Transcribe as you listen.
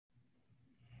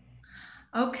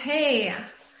Okay.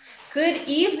 Good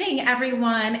evening,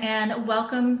 everyone, and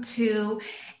welcome to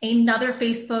another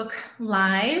Facebook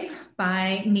Live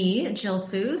by me, Jill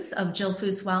Foose of Jill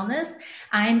Foose Wellness.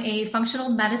 I'm a functional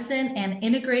medicine and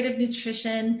integrative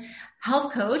nutrition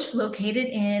health coach located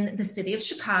in the city of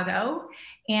Chicago,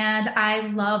 and I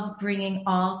love bringing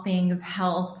all things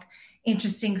health,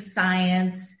 interesting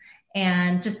science,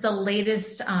 and just the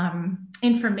latest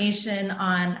information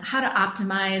on how to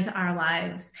optimize our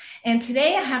lives. And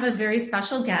today I have a very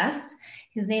special guest.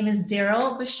 His name is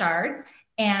Daryl Bouchard,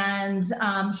 and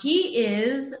he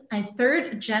is a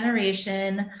third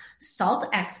generation salt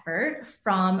expert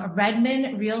from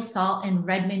Redmond Real Salt in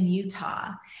Redmond,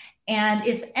 Utah. And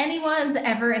if anyone's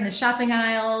ever in the shopping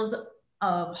aisles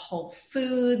of Whole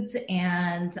Foods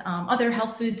and other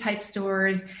health food type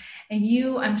stores, and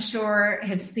you, I'm sure,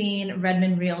 have seen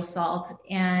Redmond Real Salt,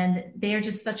 and they are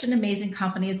just such an amazing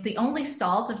company. It's the only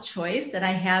salt of choice that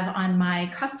I have on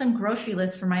my custom grocery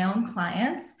list for my own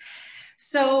clients.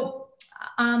 So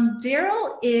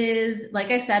Daryl is,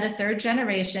 like I said, a third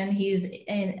generation. He's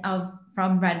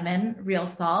from Redmond Real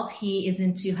Salt. He is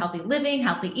into healthy living,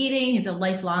 healthy eating. He's a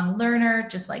lifelong learner,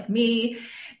 just like me.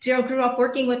 Daryl grew up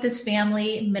working with his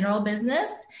family mineral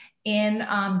business in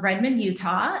Redmond,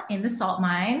 Utah, in the salt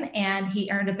mine, and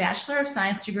he earned a Bachelor of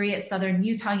Science degree at Southern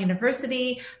Utah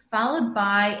University, followed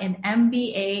by an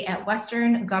MBA at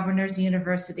Western Governors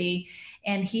University,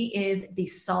 and he is the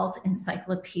Salt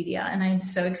Encyclopedia, and I'm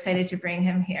so excited to bring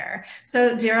him here.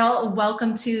 So Daryl,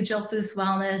 welcome to Jill Foose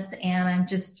Wellness, and I'm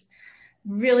just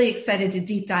really excited to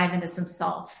deep dive into some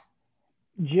salt.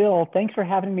 Jill, thanks for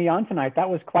having me on tonight. That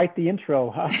was quite the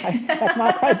intro. That's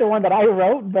not quite the one that I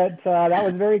wrote, but that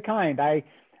was very kind.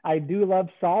 I do love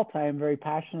salt. I am very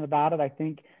passionate about it. I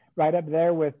think right up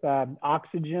there with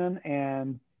oxygen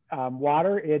and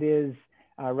water, it is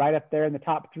right up there in the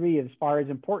top three as far as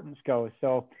importance goes.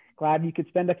 So glad you could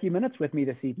spend a few minutes with me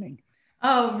this evening.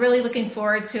 Oh, really looking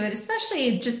forward to it,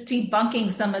 especially just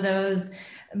debunking some of those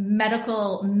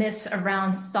medical myths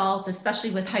around salt,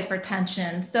 especially with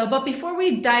hypertension. But before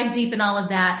we dive deep in all of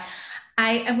that,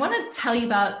 I want to tell you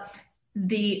about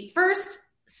the first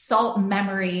salt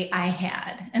memory I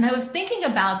had. And I was thinking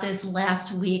about this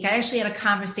last week. I actually had a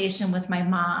conversation with my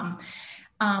mom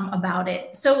about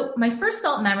it. So my first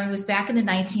salt memory was back in the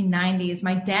 1990s.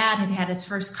 My dad had his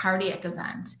first cardiac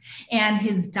event, and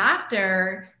his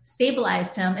doctor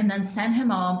stabilized him and then sent him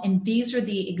home. And these were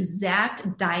the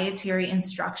exact dietary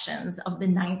instructions of the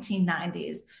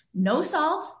 1990s. No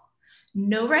salt,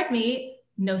 no red meat,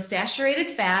 no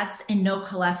saturated fats, and no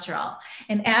cholesterol.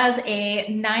 And as a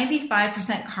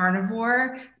 95%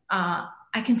 carnivore,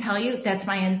 I can tell you that's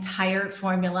my entire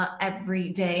formula every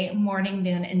day, morning,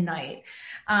 noon, and night.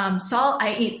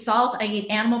 I eat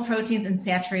animal proteins and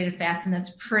saturated fats, and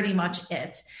that's pretty much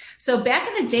it. So back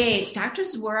in the day,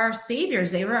 doctors were our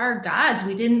saviors. They were our gods.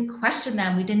 We didn't question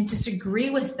them. We didn't disagree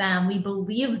with them. We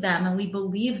believed them, and we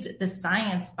believed the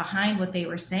science behind what they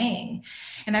were saying.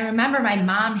 And I remember my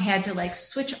mom had to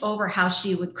switch over how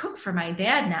she would cook for my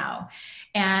dad now.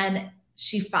 And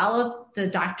she followed the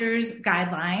doctor's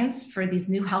guidelines for these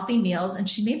new healthy meals. And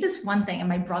she made this one thing, and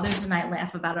my brothers and I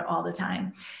laugh about it all the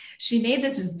time. She made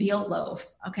this veal loaf,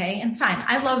 okay? And fine,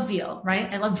 I love veal,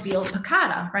 right? I love veal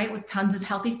piccata, right? With tons of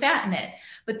healthy fat in it.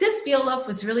 But this veal loaf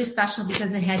was really special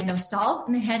because it had no salt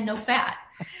and it had no fat.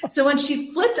 So when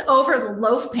she flipped over the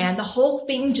loaf pan, the whole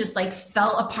thing just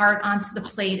fell apart onto the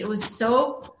plate. It was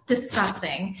so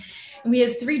disgusting. And we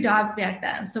had 3 dogs back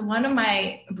then. So one of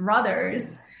my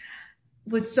brothers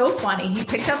was so funny. He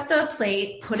picked up the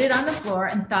plate, put it on the floor,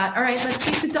 and thought, all right, let's see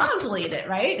if the dogs will eat it,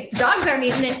 right? If the dogs aren't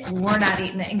eating it, we're not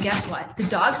eating it. And guess what? The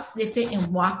dogs sniffed it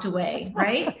and walked away,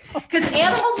 right? Because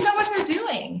animals know what they're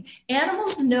doing.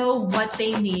 Animals know what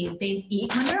they need. They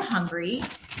eat when they're hungry.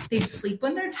 They sleep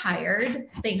when they're tired.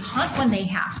 They hunt when they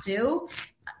have to.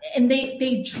 And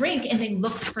they drink and they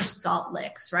look for salt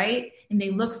licks, right? And they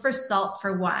look for salt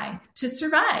for why? To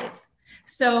survive.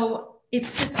 So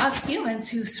it's just us humans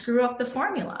who screw up the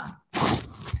formula.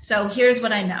 So here's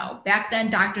what I know. Back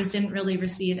then, doctors didn't really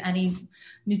receive any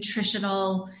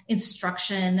nutritional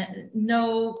instruction,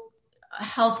 no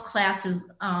health classes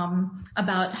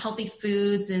about healthy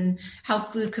foods and how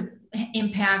food could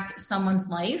impact someone's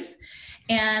life.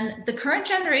 And the current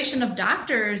generation of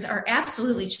doctors are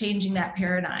absolutely changing that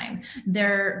paradigm.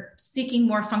 They're seeking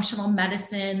more functional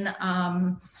medicine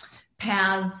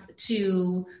paths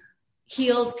to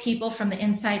heal people from the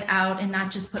inside out and not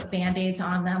just put Band-Aids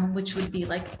on them, which would be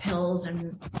like pills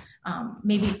and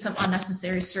maybe some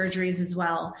unnecessary surgeries as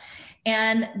well.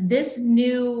 And this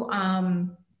new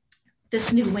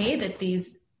way that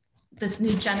these this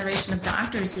new generation of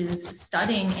doctors is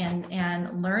studying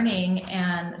and learning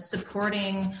and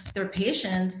supporting their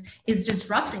patients is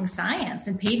disrupting science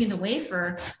and paving the way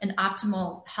for an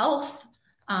optimal health,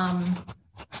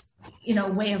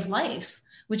 way of life,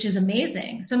 which is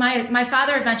amazing. So my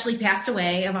father eventually passed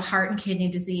away of a heart and kidney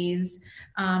disease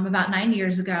about 9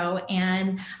 years ago,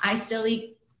 and I still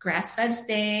eat grass-fed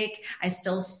steak. I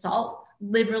still salt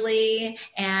liberally,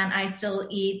 and I still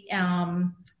eat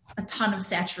a ton of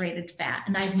saturated fat,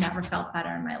 and I've never felt better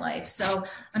in my life. So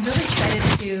I'm really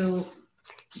excited to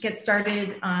get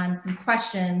started on some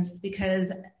questions,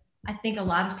 because I think a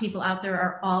lot of people out there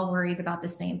are all worried about the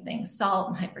same thing, salt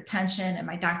and hypertension, and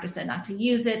my doctor said not to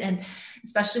use it. And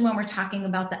especially when we're talking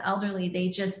about the elderly,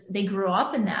 they grew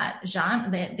up in that genre,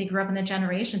 they grew up in that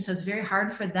generation. So it's very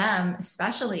hard for them,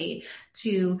 especially,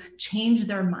 to change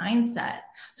their mindset.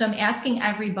 So I'm asking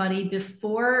everybody,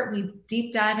 before we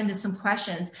deep dive into some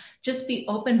questions, just be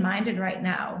open-minded right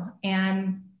now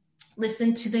and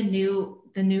listen to the new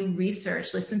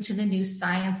research, listen to the new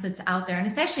science that's out there. And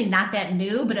it's actually not that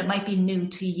new, but it might be new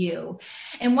to you.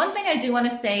 And one thing I do want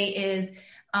to say is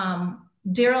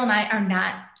Daryl and I are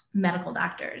not medical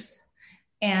doctors.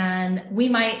 And we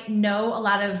might know a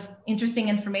lot of interesting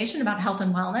information about health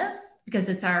and wellness because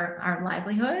it's our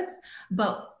livelihoods.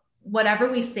 But whatever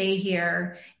we say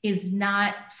here is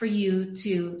not for you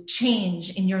to change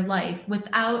in your life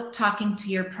without talking to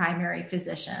your primary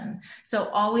physician. So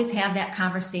always have that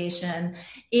conversation.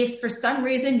 If for some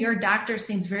reason your doctor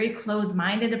seems very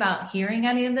closed-minded about hearing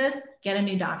any of this, get a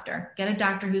new doctor. Get a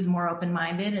doctor who's more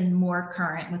open-minded and more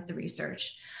current with the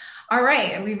research. All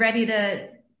right, are we ready to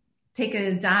take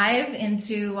a dive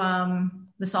into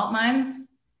the salt mines?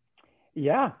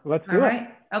 Yeah, let's do it. All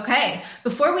right. Okay.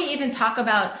 Before we even talk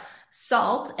about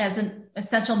salt as an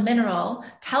essential mineral,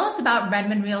 tell us about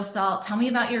Redmond Real Salt. Tell me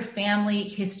about your family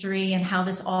history and how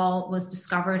this all was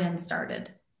discovered and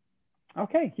started.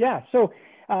 Okay. Yeah. So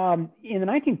in the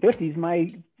 1950s,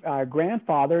 my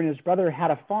grandfather and his brother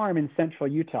had a farm in central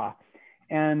Utah.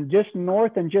 And just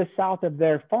north and just south of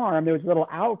their farm, there was a little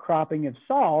outcropping of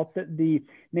salt that the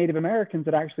Native Americans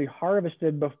had actually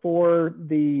harvested before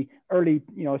the early,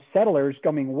 settlers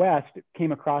coming west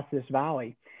came across this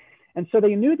valley. And so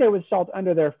they knew there was salt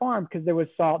under their farm because there was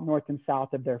salt north and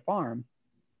south of their farm.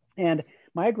 And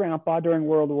my grandpa during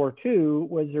World War II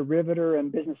was a riveter and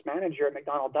business manager at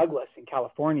McDonnell Douglas in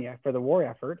California for the war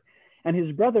effort. And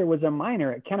his brother was a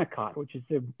miner at Kennecott, which is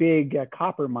a big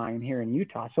copper mine here in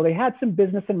Utah. So they had some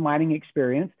business and mining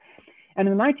experience. And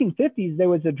in the 1950s, there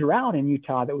was a drought in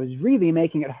Utah that was really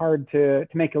making it hard to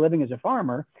make a living as a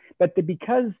farmer. But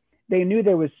because they knew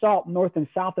there was salt north and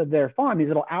south of their farm, these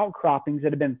little outcroppings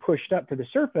that had been pushed up to the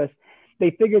surface, they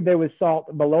figured there was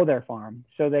salt below their farm.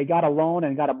 So they got a loan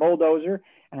and got a bulldozer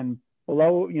and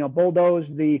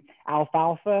bulldozed the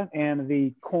alfalfa and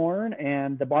the corn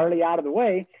and the barley out of the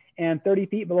way. And 30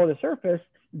 feet below the surface,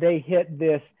 they hit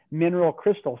this mineral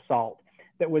crystal salt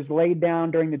that was laid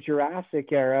down during the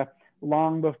Jurassic era,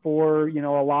 long before,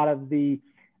 a lot of the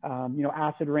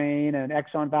acid rain and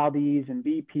Exxon Valdez and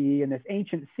BP and this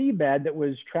ancient seabed that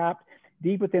was trapped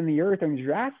deep within the earth in the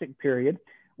Jurassic period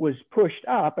was pushed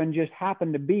up and just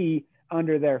happened to be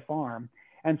under their farm.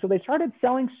 And so they started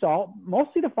selling salt,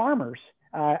 mostly to farmers.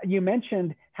 You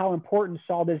mentioned how important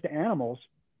salt is to animals.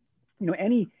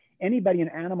 Anybody in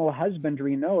animal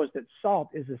husbandry knows that salt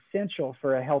is essential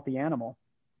for a healthy animal.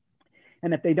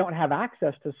 And if they don't have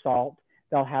access to salt,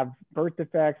 they'll have birth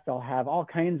defects, they'll have all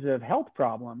kinds of health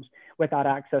problems without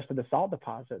access to the salt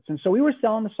deposits. And so we were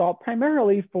selling the salt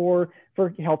primarily for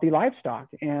healthy livestock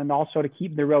and also to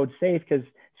keep the roads safe, because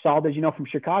salt, as you know from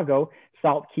Chicago,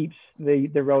 salt keeps the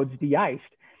roads de-iced.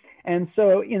 And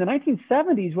so in the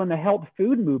 1970s, when the health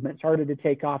food movement started to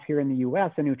take off here in the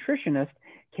US, a nutritionist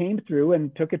came through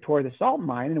and took a tour of the salt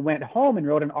mine and went home and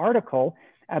wrote an article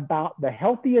about the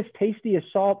healthiest, tastiest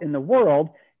salt in the world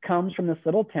comes from this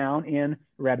little town in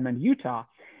Redmond, Utah.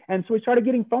 And so we started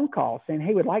getting phone calls saying,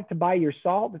 hey, we'd like to buy your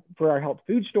salt for our health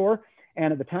food store.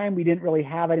 And at the time, we didn't really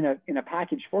have it in a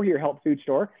package for your health food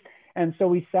store. And so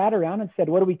we sat around and said,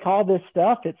 what do we call this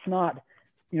stuff? It's not,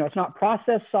 it's not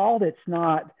processed salt. It's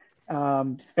not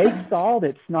fake salt.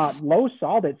 It's not low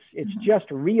salt. It's just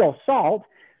real salt.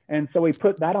 And so we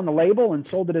put that on the label and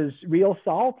sold it as real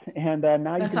salt. And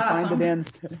now you can find it in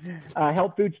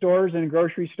health food stores and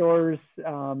grocery stores,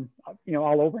 all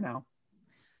over now.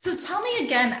 So tell me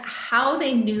again how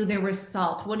they knew there was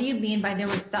salt. What do you mean by there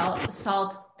was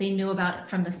salt they knew about it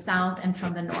from the south and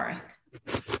from the north?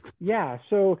 Yeah,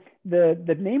 so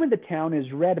the name of the town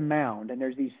is Red Mound, and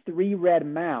there's these three red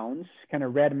mounds, kind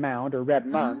of Red Mound or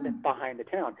Redmond behind the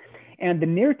town. And the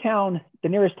nearest town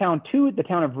to the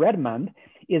town of Redmond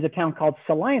is a town called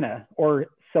Salina, or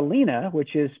Salina,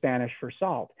 which is Spanish for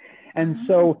salt. And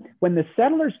so when the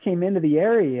settlers came into the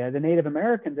area, the Native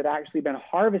Americans had actually been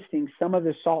harvesting some of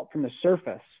the salt from the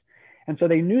surface. And so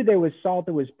they knew there was salt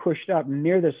that was pushed up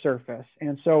near the surface.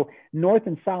 And so north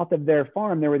and south of their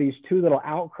farm, there were these two little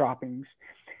outcroppings.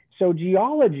 So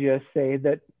geologists say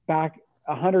that back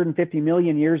 150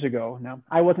 million years ago, now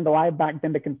I wasn't alive back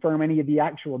then to confirm any of the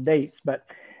actual dates, but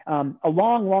a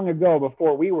long ago,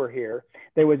 before we were here,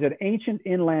 there was an ancient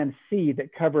inland sea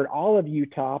that covered all of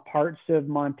Utah, parts of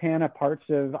Montana, parts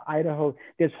of Idaho.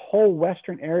 This whole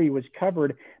western area was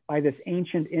covered by this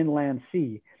ancient inland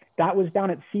sea. That was down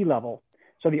at sea level.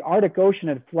 So the Arctic Ocean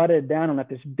had flooded down and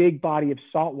left this big body of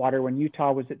salt water when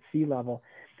Utah was at sea level.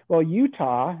 Well,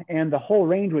 Utah and the whole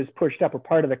range was pushed up, or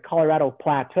part of the Colorado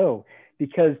Plateau,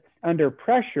 because under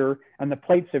pressure and the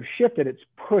plates have shifted, it's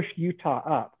pushed Utah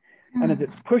up. And as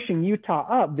it's pushing Utah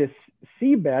up, this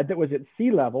seabed that was at sea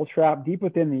level, trapped deep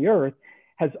within the earth,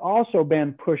 has also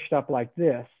been pushed up like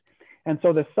this. And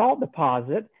so the salt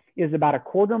deposit is about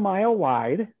 1/4 mile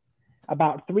wide,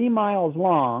 about 3 miles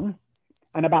long,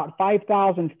 and about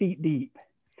 5,000 feet deep.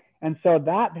 And so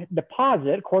that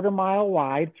deposit, 1/4 mile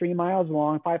wide, 3 miles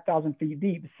long, 5,000 feet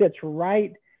deep, sits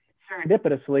right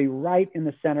serendipitously right in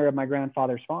the center of my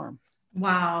grandfather's farm.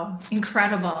 Wow,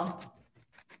 incredible.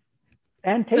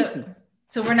 And tasty.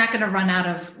 So we're not going to run out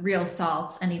of real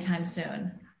salt anytime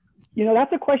soon. You know,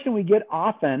 that's a question we get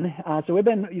often. So we've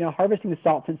been, harvesting the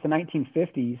salt since the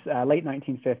 1950s, late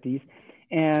 1950s.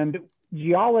 And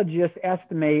geologists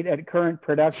estimate at current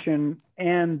production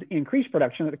and increased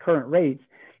production at the current rates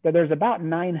that there's about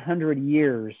 900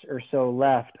 years or so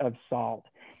left of salt.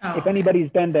 If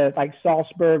anybody's been to like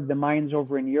Salzburg, the mines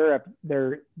over in Europe,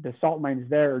 the salt mines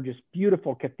there are just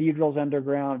beautiful cathedrals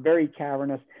underground, very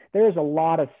cavernous. There's a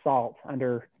lot of salt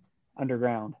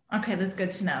underground. Okay, that's good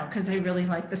to know because I really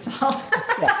like the salt.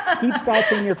 Yeah, keep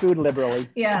salt in your food liberally.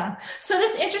 Yeah. So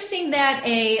that's interesting that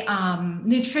a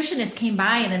nutritionist came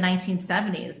by in the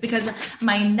 1970s, because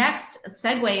my next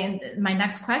segue and my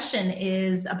next question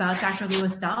is about Dr.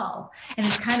 Lewis Dahl. And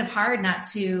it's kind of hard not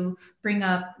to bring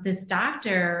up this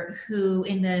doctor who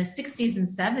in the 60s and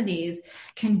 70s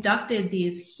conducted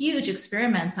these huge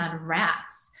experiments on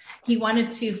rats. He wanted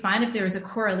to find if there was a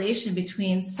correlation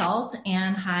between salt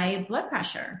and high blood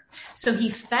pressure. So he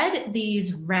fed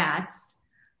these rats.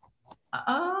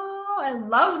 Oh, I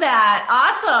love that.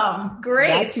 Awesome.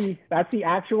 Great. That's the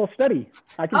actual study.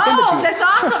 I can send it to you. That's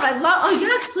awesome.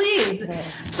 Yes,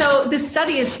 please. So this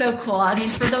study is so cool. I mean,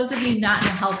 for those of you not in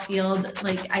the health field,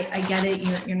 like I get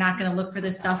it. You're not going to look for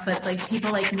this stuff, but like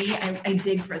people like me, I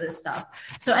dig for this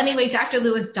stuff. So anyway, Dr.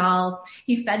 Lewis Dahl,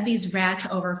 he fed these rats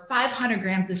over 500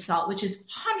 grams of salt, which is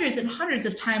hundreds and hundreds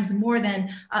of times more than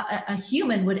a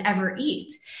human would ever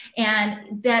eat.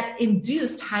 And that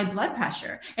induced high blood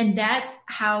pressure. And that's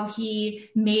how he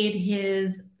made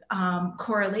his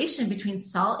correlation between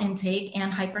salt intake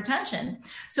and hypertension.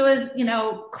 So as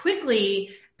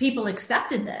quickly people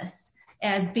accepted this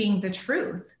as being the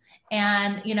truth.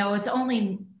 And, it's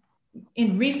only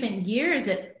in recent years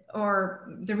or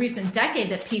the recent decade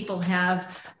that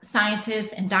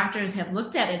scientists and doctors have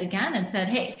looked at it again and said,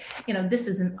 hey, this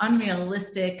is an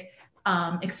unrealistic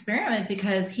experiment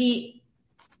because he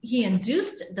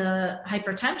induced the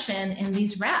hypertension in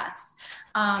these rats.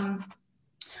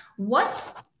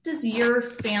 What does your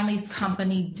family's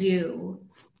company do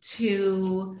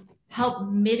to help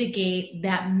mitigate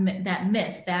that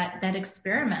myth, that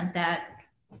experiment that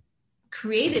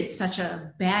created such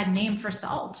a bad name for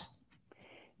salt?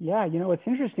 Yeah, it's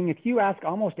interesting. If you ask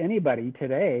almost anybody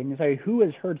today and you say, who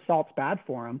has heard salt's bad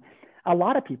for them? A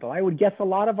lot of people. I would guess a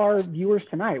lot of our viewers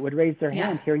tonight would raise their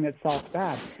hand hearing that salt's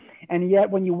bad. And yet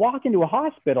when you walk into a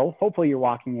hospital, hopefully you're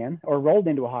walking in or rolled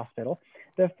into a hospital,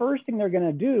 the first thing they're going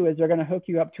to do is they're going to hook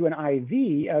you up to an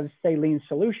IV of saline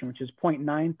solution, which is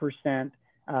 0.9%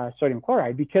 sodium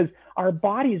chloride, because our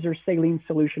bodies are saline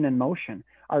solution in motion.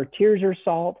 Our tears are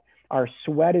salt. Our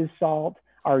sweat is salt.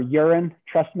 Our urine,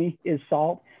 trust me, is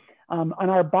salt. On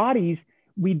our bodies,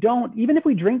 we don't, even if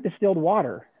we drink distilled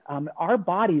water, our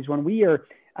bodies, when we are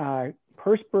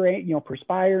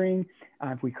perspiring,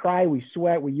 if we cry, we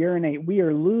sweat, we urinate, we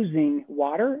are losing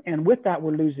water. And with that,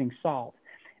 we're losing salt.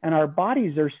 And our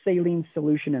bodies are saline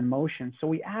solution in motion. So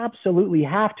we absolutely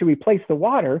have to replace the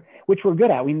water, which we're good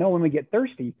at. We know when we get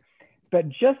thirsty. But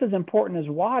just as important as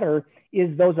water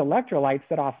is those electrolytes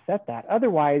that offset that.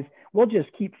 Otherwise, we'll just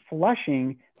keep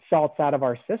flushing salts out of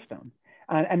our system.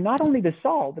 And not only the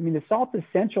salt, the salt's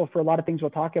essential for a lot of things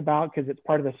we'll talk about because it's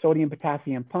part of the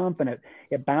sodium-potassium pump and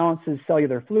it balances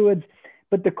cellular fluids.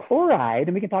 But the chloride,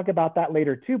 and we can talk about that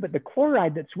later too, but the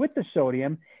chloride that's with the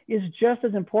sodium is just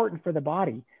as important for the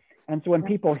body. And so when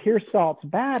people hear salt's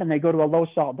bad and they go to a low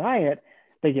salt diet,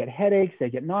 they get headaches, they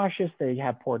get nauseous, they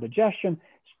have poor digestion,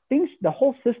 the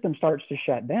whole system starts to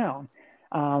shut down.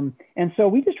 And so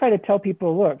we just try to tell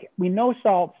people, look, we know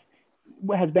salt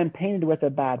has been painted with a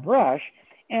bad brush.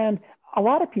 And a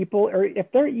lot of people, or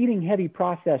if they're eating heavy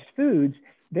processed foods,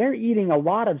 they're eating a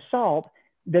lot of salt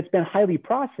that's been highly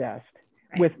processed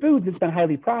with foods that's been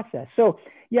highly processed. So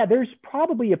yeah, there's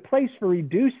probably a place for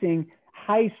reducing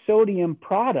high sodium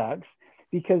products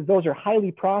because those are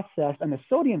highly processed and the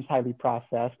sodium's highly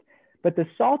processed, but the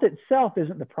salt itself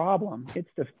isn't the problem. It's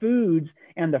the foods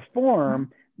and the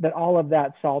form that all of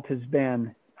that salt has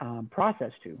been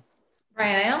processed to.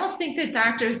 Right. I almost think that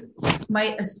doctors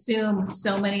might assume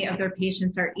so many of their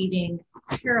patients are eating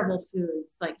terrible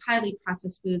foods, like highly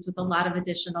processed foods with a lot of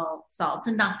additional salts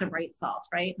and not the right salt,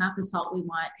 right? Not the salt we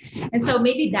want. And so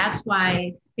maybe that's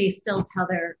why they still tell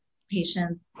their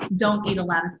patients don't eat a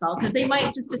lot of salt, because they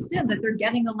might just assume that they're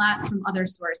getting a lot from other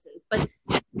sources. But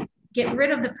get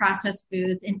rid of the processed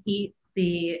foods and eat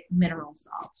the mineral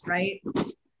salts, right?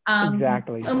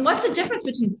 Exactly. And what's the difference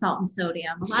between salt and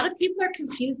sodium? A lot of people are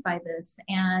confused by this.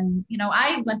 And,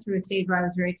 I went through a stage where I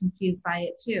was very confused by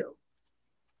it too.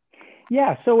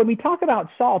 Yeah. So when we talk about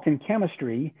salt in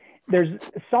chemistry,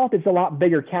 salt is a lot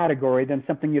bigger category than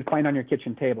something you'd find on your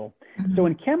kitchen table. Mm-hmm. So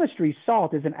in chemistry,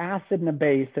 salt is an acid and a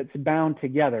base that's bound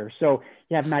together. So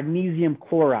you have magnesium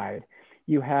chloride,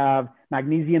 you have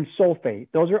magnesium sulfate.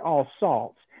 Those are all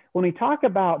salts. When we talk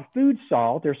about food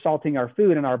salt or salting our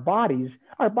food in our bodies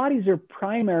are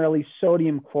primarily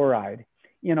sodium chloride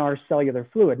in our cellular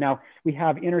fluid. Now, we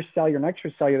have intercellular and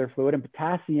extracellular fluid, and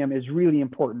potassium is really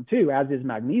important too, as is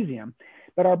magnesium.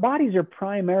 But our bodies are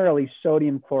primarily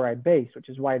sodium chloride based, which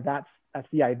is why that's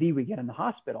the IV we get in the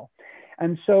hospital.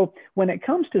 And so when it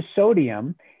comes to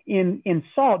sodium, in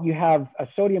salt, you have a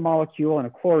sodium molecule and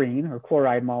a chlorine or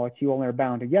chloride molecule, and they're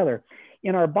bound together.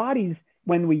 In our bodies,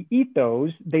 when we eat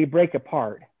those, they break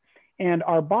apart. And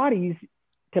our bodies,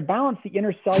 to balance the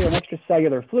intercellular and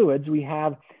extracellular fluids, we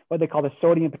have what they call the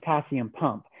sodium potassium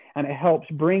pump. And it helps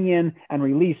bring in and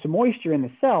release moisture in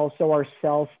the cells so our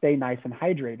cells stay nice and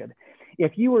hydrated.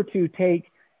 If you were to take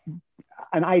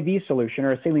an IV solution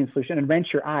or a saline solution and rinse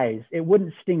your eyes, it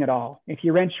wouldn't sting at all. If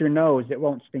you rinse your nose, it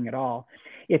won't sting at all.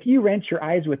 If you rinse your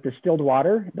eyes with distilled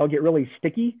water, they'll get really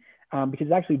sticky because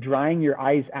it's actually drying your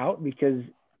eyes out because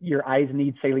your eyes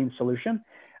need saline solution.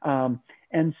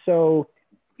 And so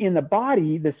in the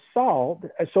body, the salt,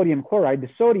 sodium chloride, the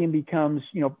sodium becomes,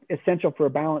 essential for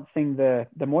balancing the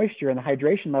moisture and the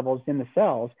hydration levels in the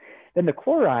cells. Then the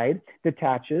chloride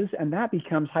detaches and that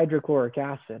becomes hydrochloric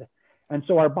acid. And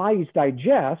so our bodies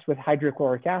digest with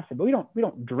hydrochloric acid, but we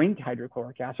don't drink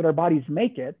hydrochloric acid. Our bodies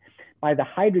make it by the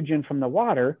hydrogen from the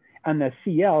water and the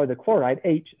Cl, or the chloride,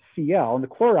 HCl, and the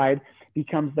chloride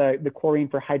becomes the chlorine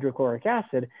for hydrochloric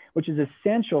acid, which is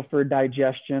essential for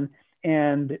digestion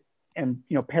and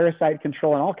parasite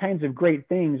control and all kinds of great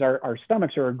things. Our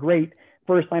stomachs are a great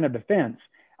first line of defense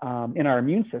in our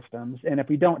immune systems. And if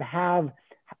we don't have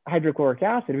hydrochloric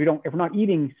acid, if we're not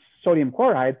eating sodium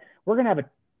chloride, we're going to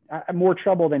have more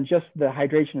trouble than just the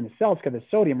hydration in the cells because of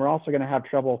sodium. We're also going to have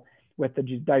trouble with the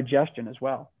digestion as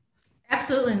well.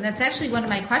 Absolutely. And that's actually one of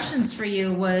my questions for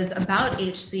you was about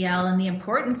HCl and the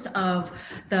importance of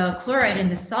the chloride in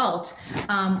the salt.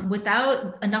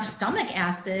 Without enough stomach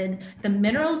acid, the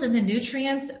minerals and the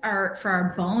nutrients for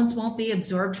our bones won't be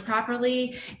absorbed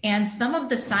properly. And some of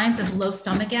the signs of low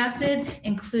stomach acid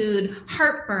include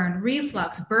heartburn,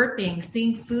 reflux, burping,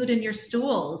 seeing food in your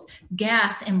stools,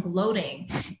 gas, and bloating.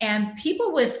 And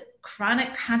people with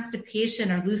chronic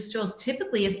constipation or loose stools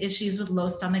typically have issues with low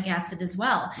stomach acid as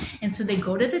well. And so they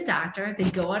go to the doctor, they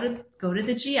go to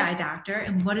the GI doctor,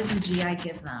 and what does the GI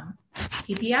give them?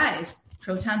 PPIs,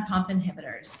 proton pump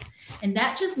inhibitors. And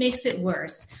that just makes it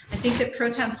worse. I think that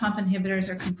proton pump inhibitors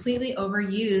are completely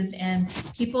overused and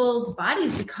people's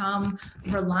bodies become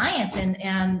reliant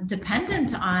and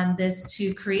dependent on this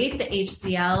to create the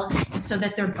HCl, and so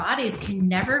that their bodies can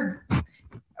never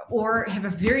or have a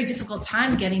very difficult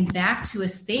time getting back to a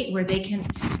state where it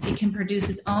can produce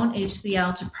its own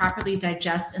HCl to properly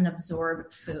digest and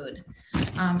absorb food.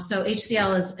 So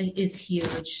HCl is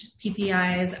huge.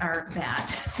 PPIs are bad,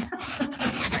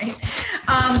 right?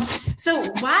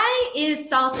 So why is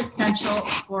salt essential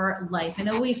for life? I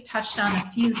know we've touched on a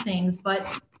few things, but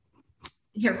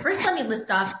Here, first, let me list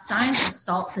off signs of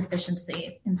salt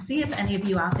deficiency and see if any of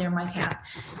you out there might have.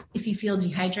 If you feel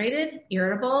dehydrated,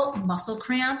 irritable, muscle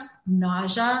cramps,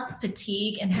 nausea,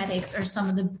 fatigue, and headaches are some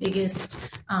of the biggest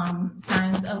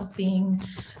signs of being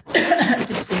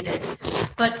depleted.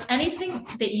 But anything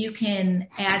that you can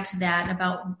add to that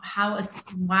about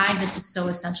why this is so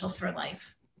essential for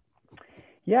life?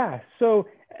 Yeah. So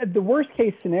the worst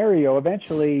case scenario,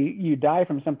 eventually you die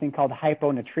from something called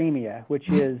hyponatremia, which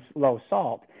is low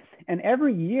salt. And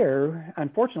every year,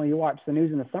 unfortunately, you watch the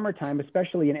news in the summertime,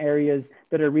 especially in areas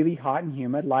that are really hot and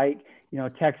humid, like,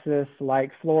 Texas,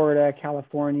 like Florida,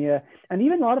 California, and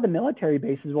even a lot of the military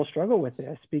bases will struggle with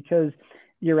this because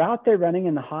you're out there running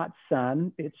in the hot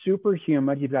sun. It's super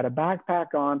humid. You've got a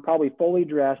backpack on, probably fully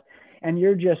dressed, and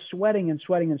you're just sweating and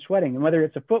sweating and sweating. And whether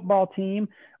it's a football team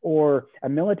or a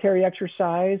military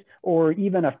exercise or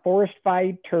even a forest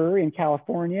fighter in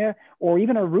California or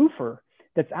even a roofer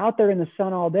that's out there in the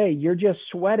sun all day, you're just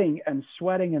sweating and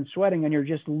sweating and sweating, and you're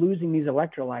just losing these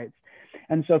electrolytes.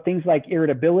 And so things like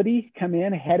irritability come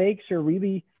in, headaches are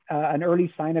really an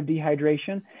early sign of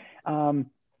dehydration.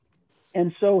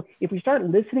 And so if we start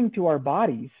listening to our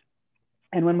bodies,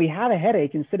 and when we have a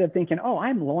headache, instead of thinking, oh,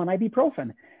 I'm low on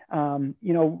ibuprofen,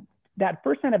 that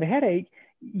first sign of a headache,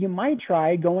 you might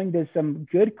try going to some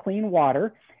good clean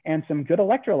water and some good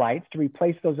electrolytes to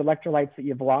replace those electrolytes that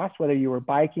you've lost, whether you were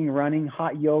biking, running,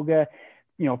 hot yoga,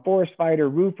 forest fighter,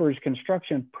 roofers,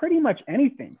 construction, pretty much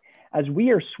anything. As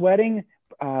we are sweating,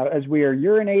 as we are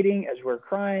urinating, as we're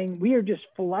crying, we are just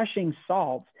flushing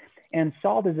salts. And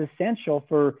salt is essential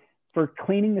for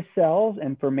cleaning the cells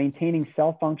and for maintaining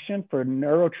cell function, for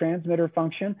neurotransmitter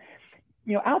function.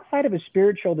 Outside of a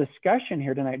spiritual discussion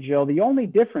here tonight, Jill, the only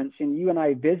difference in you and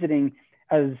I visiting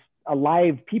as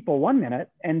alive people 1 minute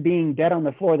and being dead on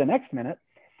the floor the next minute,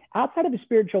 outside of a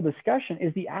spiritual discussion,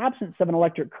 is the absence of an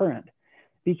electric current,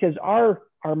 because our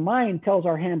mind tells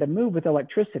our hand to move with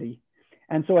electricity.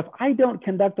 And so if I don't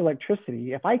conduct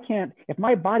electricity, if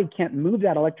my body can't move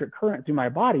that electric current through my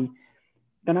body,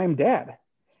 then I'm dead.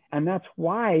 And that's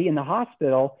why in the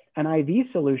hospital, an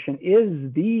IV solution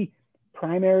is the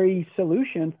primary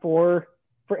solution for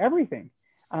everything.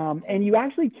 And you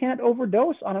actually can't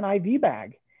overdose on an IV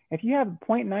bag. If you have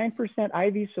 0.9%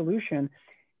 IV solution,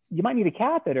 you might need a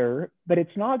catheter, but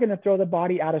it's not going to throw the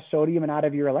body out of sodium and out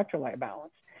of your electrolyte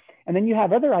balance. And then you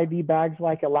have other IV bags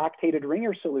like a lactated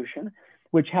ringer solution,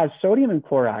 which has sodium and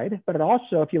chloride, but it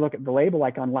also, if you look at the label,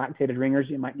 like on lactated ringers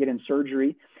you might get in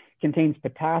surgery, contains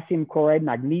potassium chloride,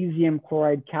 magnesium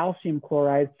chloride, calcium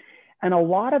chloride. And a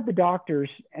lot of the doctors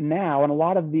now, and a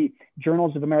lot of the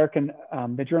journals of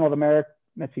the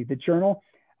Journal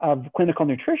of Clinical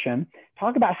Nutrition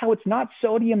talk about how it's not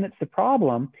sodium that's the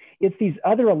problem. It's these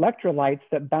other electrolytes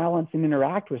that balance and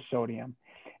interact with sodium.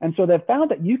 And so they've found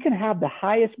that you can have the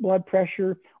highest blood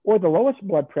pressure or the lowest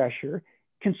blood pressure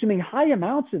consuming high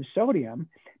amounts of sodium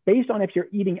based on if you're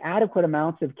eating adequate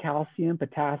amounts of calcium,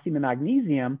 potassium, and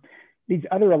magnesium, these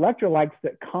other electrolytes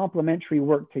that complementary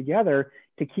work together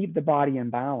to keep the body in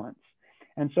balance.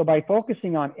 And so by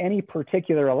focusing on any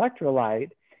particular electrolyte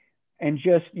and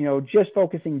just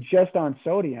focusing just on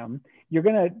sodium, you're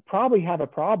going to probably have a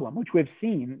problem, which we've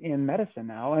seen in medicine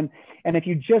now. And if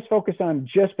you just focus on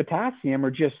just potassium or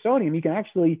just sodium, you can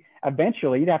actually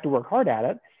eventually, you'd have to work hard at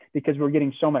it because we're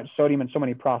getting so much sodium in so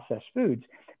many processed foods,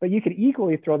 but you could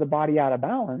equally throw the body out of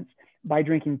balance by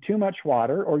drinking too much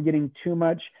water or getting too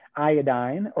much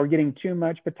iodine or getting too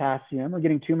much potassium or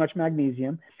getting too much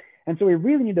magnesium. And so we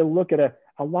really need to look at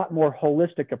a lot more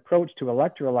holistic approach to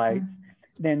electrolytes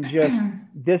than just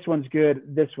this one's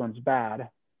good, this one's bad.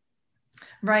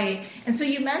 Right. And so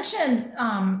you mentioned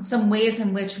some ways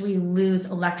in which we lose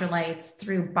electrolytes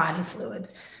through body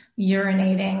fluids,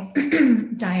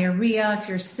 urinating, diarrhea if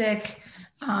you're sick,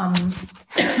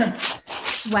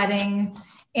 sweating.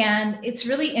 And it's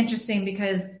really interesting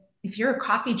because if you're a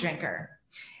coffee drinker,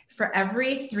 for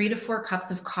every 3 to 4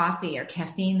 cups of coffee or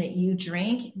caffeine that you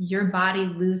drink, your body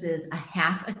loses a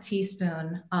half a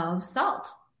teaspoon of salt.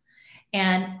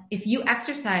 And if you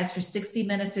exercise for 60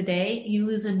 minutes a day, you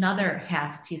lose another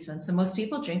half teaspoon. So most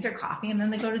people drink their coffee and then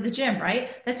they go to the gym,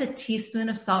 right? That's a teaspoon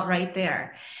of salt right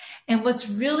there. And what's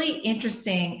really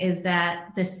interesting is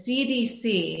that the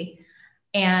CDC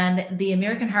and the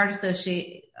American Heart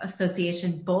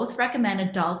Association both recommend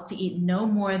adults to eat no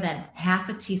more than half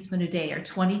a teaspoon a day or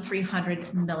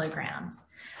 2,300 milligrams.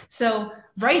 So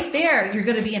right there, you're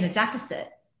going to be in a deficit.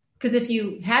 Because if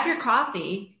you have your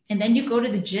coffee and then you go to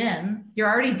the gym, you're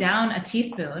already down a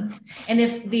teaspoon. And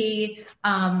if the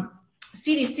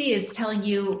CDC is telling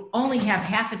you only have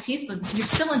half a teaspoon, you're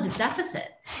still in the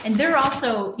deficit. And they're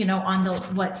also, on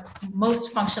what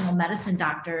most functional medicine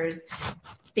doctors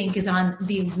think is on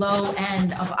the low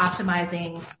end of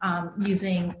optimizing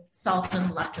using salt and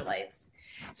electrolytes.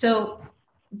 So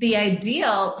the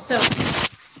ideal,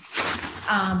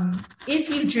 if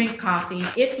you drink coffee,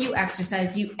 if you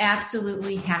exercise, you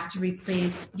absolutely have to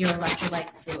replace your electrolyte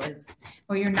fluids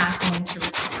or you're not going to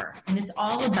recover. And it's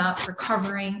all about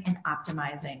recovering and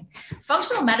optimizing.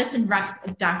 Functional medicine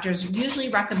doctors usually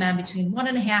recommend between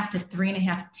 1.5 to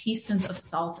 3.5 teaspoons of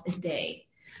salt a day.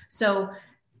 So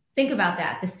think about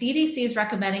that. The CDC is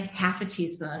recommending half a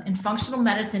teaspoon, and functional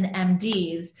medicine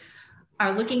MDs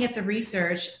are looking at the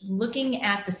research, looking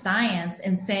at the science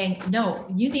and saying, no,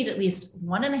 you need at least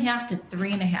 1.5 to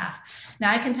 3.5.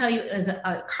 Now I can tell you as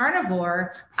a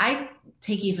carnivore, I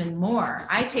take even more.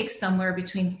 I take somewhere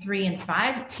between 3 and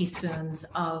 5 teaspoons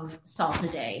of salt a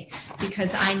day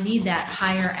because I need that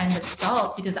higher end of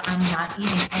salt because I'm not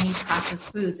eating any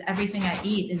processed foods. Everything I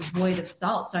eat is void of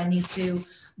salt. So I need to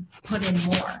put in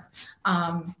more.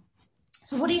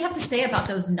 So what do you have to say about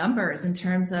those numbers in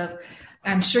terms of,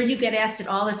 I'm sure you get asked it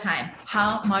all the time,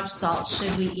 how much salt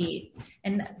should we eat?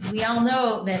 And we all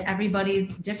know that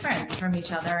everybody's different from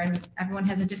each other and everyone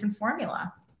has a different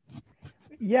formula.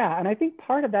 Yeah, and I think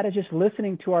part of that is just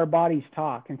listening to our bodies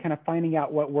talk and kind of finding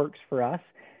out what works for us.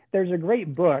 There's a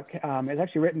great book. It's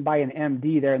actually written by an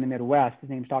MD there in the Midwest. His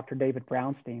name's Dr. David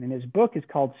Brownstein, and his book is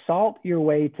called Salt Your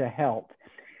Way to Health.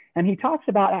 And he talks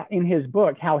about in his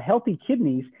book how healthy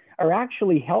kidneys are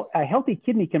actually, a healthy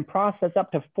kidney can process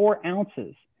up to 4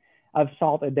 ounces of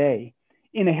salt a day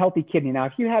in a healthy kidney. Now,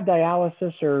 if you have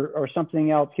dialysis or something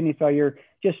else, kidney failure,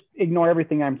 just ignore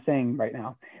everything I'm saying right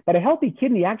now. But a healthy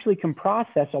kidney actually can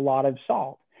process a lot of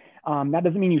salt. That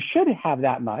doesn't mean you should have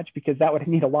that much because that would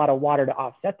need a lot of water to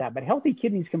offset that. But healthy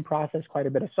kidneys can process quite a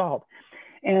bit of salt.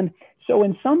 And so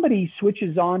when somebody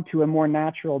switches on to a more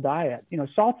natural diet,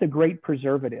 salt's a great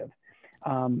preservative.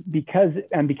 Because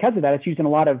of that, it's used in a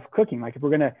lot of cooking. Like if we're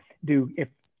going to do,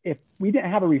 if we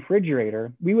didn't have a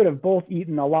refrigerator, we would have both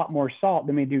eaten a lot more salt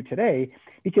than we do today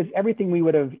because everything we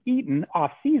would have eaten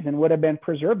off season would have been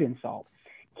preserved in salt.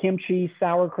 Kimchi,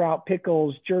 sauerkraut,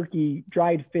 pickles, jerky,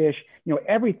 dried fish,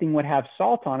 everything would have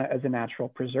salt on it as a natural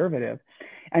preservative.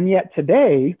 And yet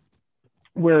today,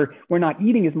 we're not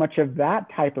eating as much of that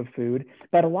type of food,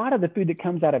 but a lot of the food that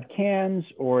comes out of cans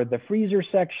or the freezer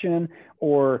section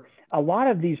or a lot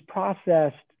of these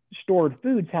processed stored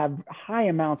foods have high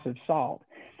amounts of salt.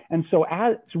 And so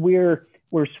as we're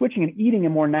switching and eating a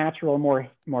more natural,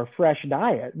 more fresh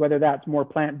diet, whether that's more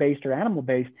plant-based or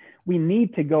animal-based, we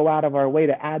need to go out of our way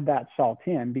to add that salt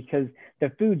in because the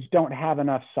foods don't have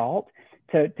enough salt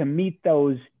to meet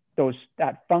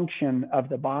that function of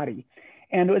the body.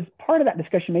 And as part of that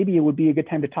discussion, maybe it would be a good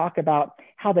time to talk about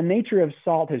how the nature of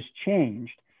salt has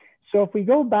changed. So if we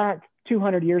go back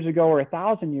 200 years ago or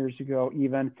 1,000 years ago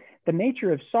even, the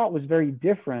nature of salt was very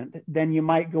different than you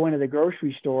might go into the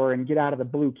grocery store and get out of the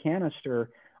blue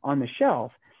canister on the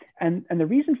shelf. And the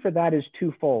reason for that is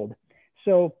twofold.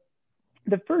 So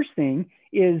the first thing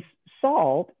is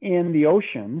salt in the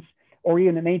oceans or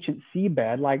even an ancient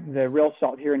seabed like the real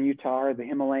salt here in Utah or the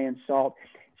Himalayan salt.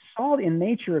 Salt in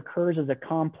nature occurs as a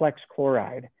complex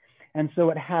chloride. And so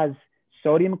it has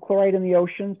sodium chloride in the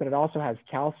oceans, but it also has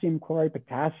calcium chloride,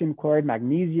 potassium chloride,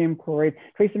 magnesium chloride,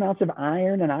 trace amounts of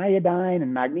iron and iodine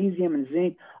and magnesium and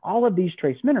zinc, all of these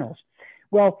trace minerals.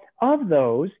 Well, of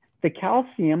those, the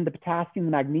calcium, the potassium,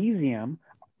 the magnesium,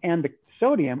 and the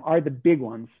sodium are the big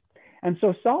ones. And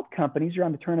so salt companies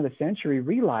around the turn of the century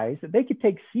realized that they could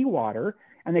take seawater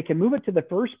and they could move it to the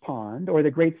first pond or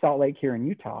the Great Salt Lake here in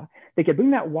Utah. They could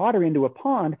bring that water into a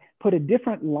pond, put a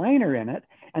different liner in it,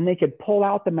 and they could pull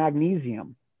out the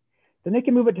magnesium. Then they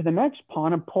can move it to the next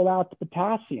pond and pull out the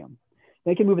potassium.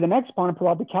 They can move to the next pond and pull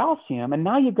out the calcium. And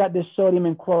now you've got this sodium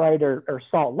and chloride or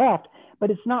salt left,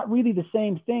 but it's not really the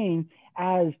same thing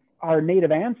as our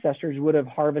native ancestors would have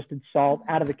harvested salt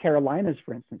out of the Carolinas,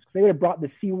 for instance. They would have brought the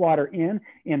seawater in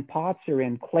pots or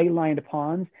in clay-lined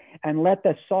ponds and let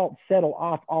the salt settle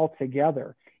off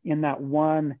altogether in that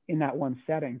one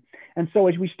setting. And so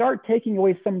as we start taking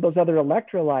away some of those other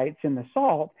electrolytes in the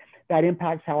salt, that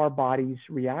impacts how our bodies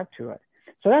react to it.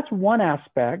 So that's one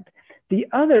aspect. The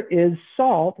other is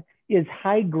salt is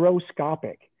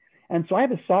hygroscopic. And so I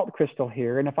have a salt crystal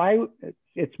here, and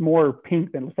it's more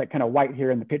pink than it looks like kind of white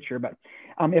here in the picture, but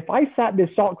if I sat this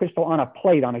salt crystal on a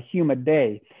plate on a humid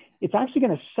day, it's actually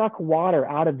going to suck water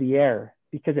out of the air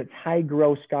because it's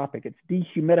hygroscopic. It's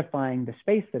dehumidifying the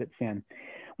space that it's in.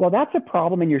 Well, that's a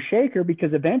problem in your shaker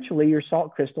because eventually your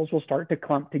salt crystals will start to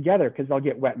clump together because they'll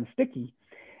get wet and sticky.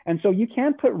 And so you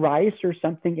can put rice or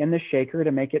something in the shaker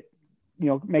to make it,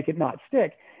 make it not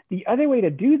stick. The other way to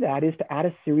do that is to add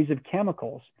a series of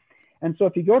chemicals. And so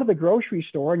if you go to the grocery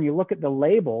store and you look at the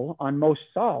label on most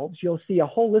salts, you'll see a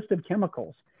whole list of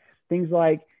chemicals, things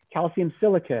like calcium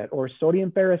silicate or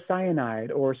sodium ferrocyanide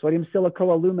or sodium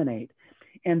silicoaluminate.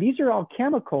 And these are all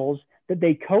chemicals that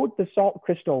they coat the salt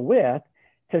crystal with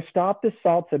to stop the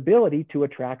salt's ability to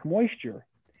attract moisture.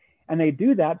 And they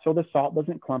do that so the salt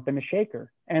doesn't clump in the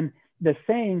shaker. And the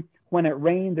saying, when it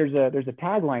rains, there's a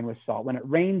tagline with salt, when it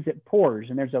rains, it pours.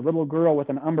 And there's a little girl with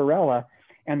an umbrella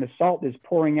and the salt is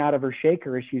pouring out of her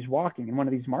shaker as she's walking in one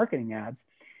of these marketing ads.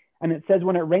 And it says,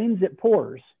 when it rains, it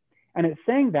pours. And it's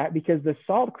saying that because the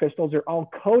salt crystals are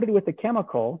all coated with the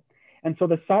chemical. And so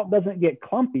the salt doesn't get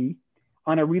clumpy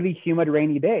on a really humid,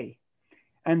 rainy day.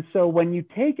 And so when you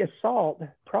take a salt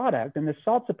product, and the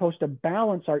salt's supposed to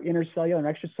balance our intercellular and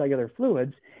extracellular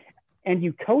fluids, and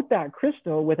you coat that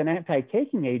crystal with an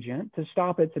anti-caking agent to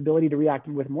stop its ability to react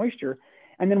with moisture,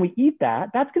 and then we eat that,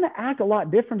 that's going to act a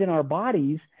lot different in our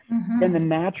bodies than the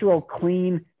natural,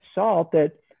 clean salt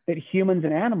that humans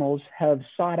and animals have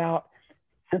sought out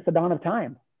since the dawn of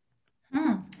time.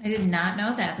 I did not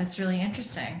know that. That's really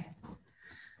interesting.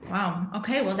 Wow.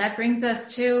 Okay. Well, that brings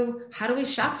us to, how do we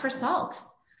shop for salt?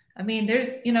 I mean,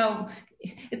 there's,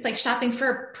 it's like shopping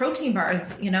for protein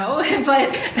bars, but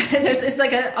it's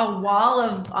like a wall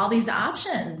of all these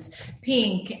options,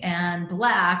 pink and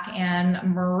black and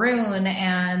maroon.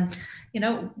 And,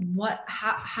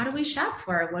 how do we shop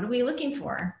for it? What are we looking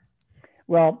for?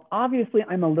 Well, obviously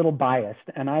I'm a little biased,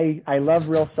 and I love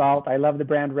real salt. I love the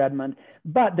brand Redmond,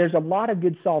 but there's a lot of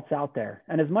good salts out there.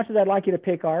 And as much as I'd like you to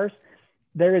pick ours,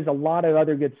 there is a lot of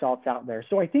other good salts out there.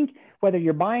 So I think whether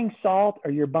you're buying salt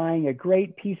or you're buying a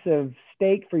great piece of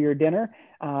steak for your dinner,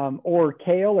 or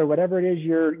kale or whatever it is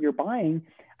you're buying,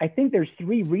 I think there's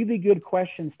three really good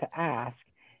questions to ask.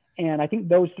 And I think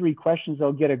those three questions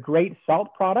will get a great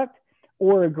salt product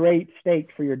or a great steak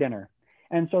for your dinner.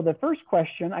 And so the first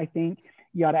question I think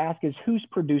you ought to ask is, who's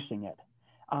producing it?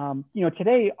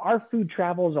 Today our food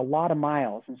travels a lot of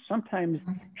miles and sometimes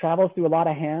travels through a lot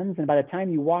of hands. And by the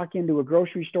time you walk into a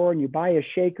grocery store and you buy a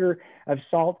shaker of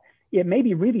salt, it may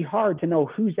be really hard to know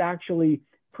who's actually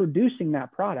producing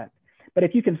that product. But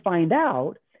if you can find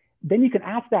out, then you can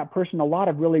ask that person a lot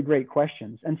of really great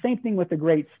questions. And same thing with the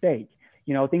great steak,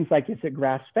 things like, is it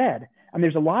grass fed? And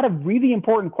there's a lot of really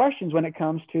important questions when it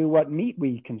comes to what meat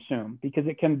we consume, because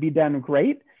it can be done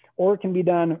great or it can be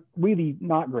done really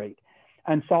not great.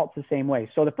 And salt's the same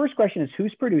way. So the first question is,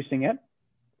 who's producing it?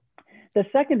 The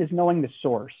second is knowing the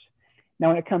source. Now,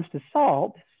 when it comes to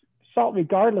salt,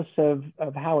 regardless of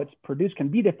how it's produced, can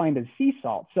be defined as sea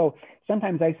salt. So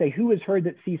sometimes I say, who has heard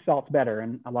that sea salt's better?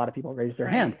 And a lot of people raise their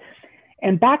hand.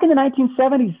 And back in the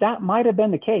 1970s, that might have been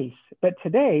the case. But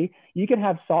today, you can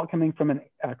have salt coming from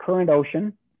a current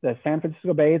ocean, the San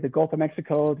Francisco Bay, the Gulf of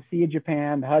Mexico, the Sea of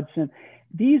Japan, the Hudson.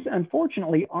 These,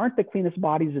 unfortunately, aren't the cleanest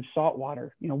bodies of salt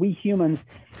water. We humans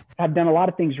have done a lot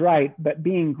of things right, but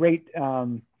being great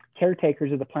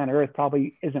caretakers of the planet Earth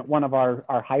probably isn't one of our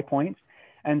high points.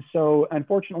 And so,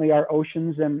 unfortunately, our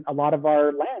oceans and a lot of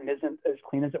our land isn't as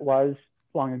clean as it was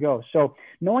long ago. So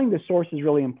knowing the source is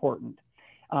really important.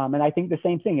 And I think the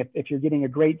same thing, if you're getting a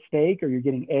great steak or you're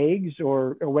getting eggs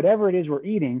or whatever it is we're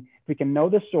eating, if we can know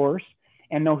the source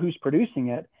and know who's producing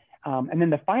it. And then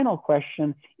the final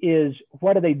question is,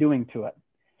 what are they doing to it?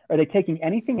 Are they taking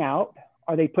anything out?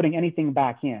 Are they putting anything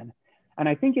back in? And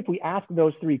I think if we ask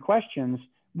those three questions,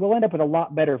 we'll end up with a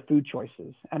lot better food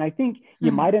choices. And I think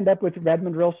you might end up with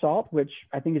Redmond Real Salt, which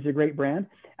I think is a great brand,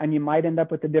 and you might end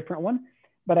up with a different one.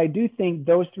 But I do think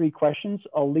those three questions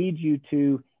will lead you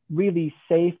to really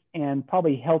safe and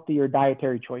probably healthier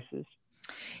dietary choices.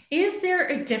 Is there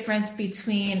a difference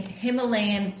between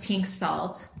Himalayan pink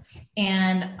salt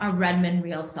and a Redmond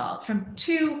Real Salt, from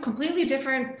two completely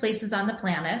different places on the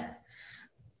planet?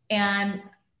 And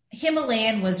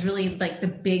Himalayan was really like the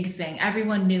big thing.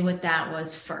 Everyone knew what that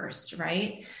was first,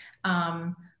 right?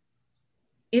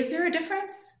 Is there a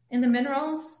difference in the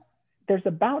minerals? There's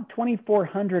about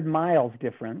 2,400 miles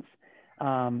difference.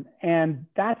 And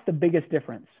that's the biggest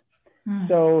difference.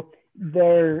 So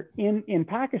there in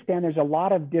Pakistan, there's a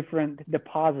lot of different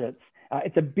deposits.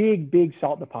 It's a big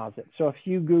salt deposit. So if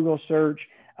you Google search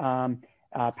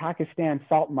Pakistan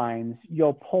salt mines,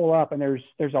 you'll pull up and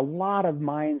there's a lot of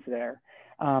mines there.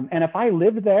 And if I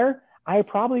lived there, I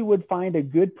probably would find a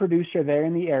good producer there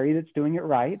in the area that's doing it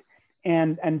right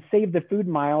and save the food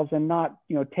miles and not,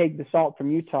 take the salt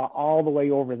from Utah all the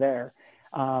way over there.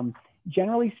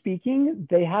 Generally speaking,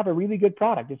 they have a really good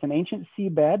product. It's an ancient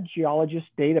seabed. Geologists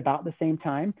date about the same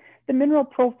time. The mineral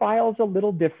profile is a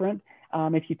little different.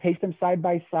 If you taste them side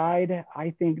by side,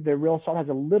 I think the real salt has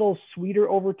a little sweeter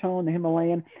overtone. The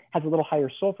Himalayan has a little higher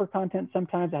sulfur content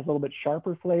sometimes, it has a little bit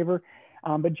sharper flavor.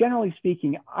 But generally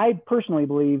speaking, I personally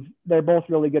believe they're both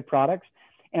really good products.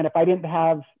 And if I didn't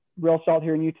have real salt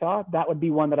here in Utah, that would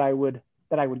be one that I would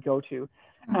go to.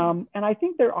 And I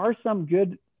think there are some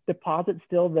good deposits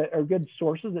still that are good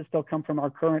sources that still come from our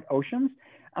current oceans.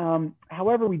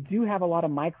 However, we do have a lot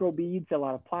of microbeads, a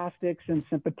lot of plastics, and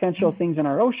some potential things in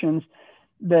our oceans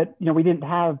that we didn't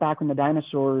have back when the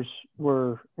dinosaurs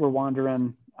were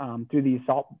wandering through these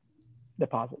salt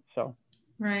deposits. So,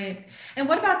 right. And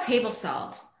what about table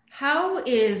salt? How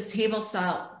is table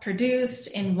salt produced,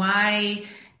 and why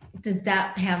does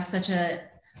that have such a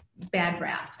bad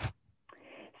rap?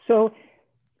 So,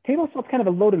 table salt's kind of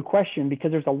a loaded question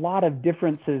because there's a lot of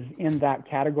differences in that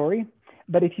category.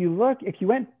 But if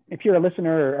you're a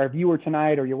listener or a viewer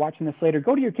tonight, or you're watching this later,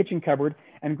 go to your kitchen cupboard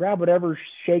and grab whatever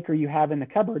shaker you have in the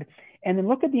cupboard, and then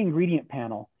look at the ingredient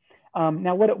panel.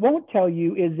 Now, what it won't tell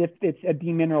you is if it's a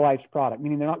demineralized product,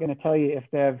 meaning they're not going to tell you if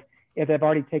they've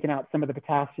already taken out some of the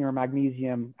potassium or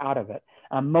magnesium out of it.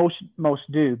 Most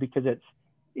do, because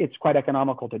it's quite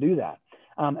economical to do that.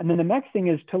 And then the next thing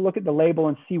is to look at the label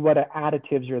and see what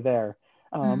additives are there.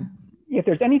 If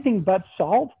there's anything but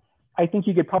salt, I think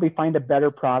you could probably find a better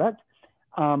product.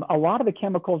 A lot of the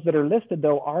chemicals that are listed,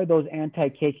 though, are those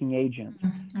anti-caking agents.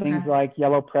 Things like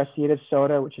yellow prussiative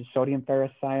soda, which is sodium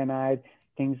ferrocyanide,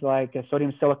 things like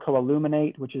sodium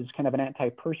silicoaluminate, which is kind of an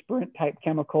antiperspirant type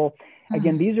chemical.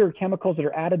 Again, these are chemicals that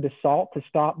are added to salt to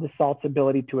stop the salt's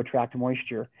ability to attract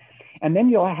moisture. And then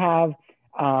you'll have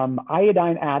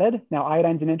iodine added. Now,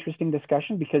 iodine's an interesting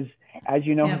discussion because, as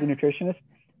you know, as a nutritionist,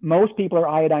 most people are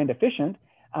iodine deficient.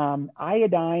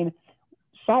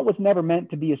 Salt was never meant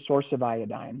to be a source of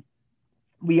iodine.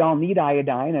 We all need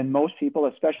iodine, and most people,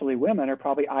 especially women, are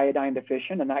probably iodine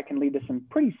deficient, and that can lead to some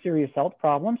pretty serious health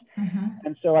problems.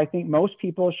 And so I think most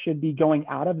people should be going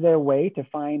out of their way to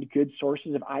find good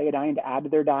sources of iodine to add to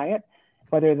their diet,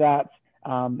 whether that's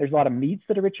there's a lot of meats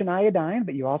that are rich in iodine,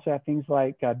 but you also have things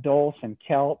like dulse and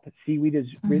kelp. Seaweed is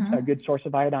a good source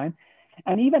of iodine.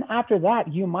 And even after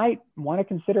that, you might want to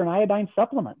consider an iodine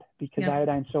supplement because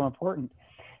iodine is so important.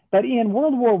 But in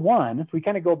World War I, if we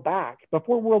kind of go back,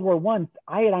 before World War I,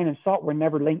 iodine and salt were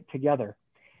never linked together.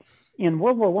 In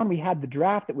World War I, we had the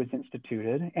draft that was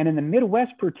instituted. And in the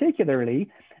Midwest particularly,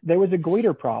 there was a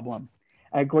goiter problem.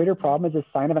 A goiter problem is a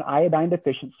sign of an iodine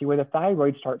deficiency where the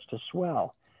thyroid starts to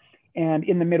swell. And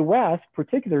in the Midwest,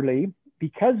 particularly,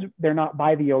 because they're not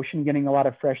by the ocean getting a lot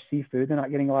of fresh seafood, they're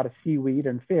not getting a lot of seaweed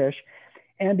and fish,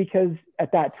 and because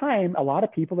at that time, a lot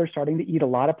of people are starting to eat a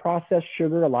lot of processed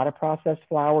sugar, a lot of processed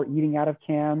flour, eating out of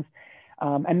cans,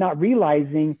 and not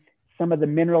realizing some of the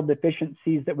mineral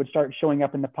deficiencies that would start showing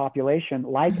up in the population,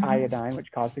 like iodine,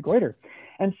 which caused the goiter.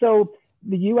 And so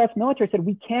the U.S. military said,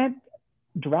 we can't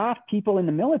draft people in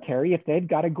the military if they've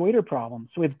got a goiter problem.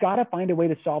 So we've got to find a way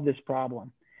to solve this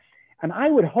problem. And I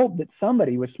would hope that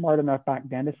somebody was smart enough back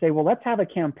then to say, well, let's have a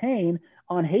campaign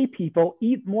on, hey, people,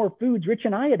 eat more foods rich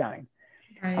in iodine.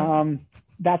 Right.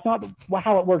 That's not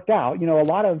how it worked out. A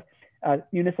lot of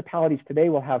municipalities today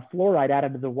will have fluoride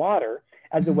added to the water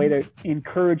as a way to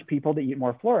encourage people to eat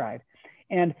more fluoride.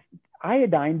 And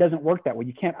iodine doesn't work that way.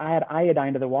 You can't add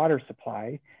iodine to the water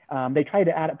supply. They tried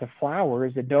to add it to flour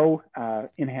as a dough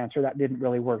enhancer. That didn't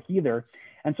really work either.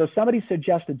 And so somebody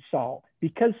suggested salt.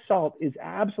 Because salt is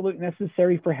absolutely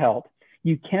necessary for health,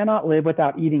 you cannot live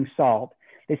without eating salt.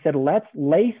 They said, let's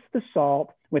lace the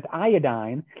salt with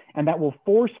iodine, and that will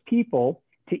force people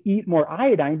to eat more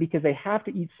iodine because they have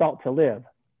to eat salt to live.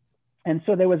 And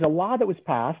so there was a law that was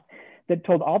passed that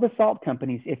told all the salt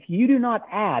companies, if you do not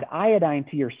add iodine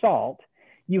to your salt,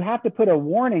 you have to put a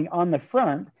warning on the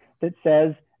front that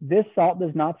says, this salt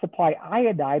does not supply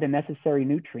iodide, a necessary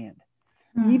nutrient.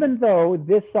 Even though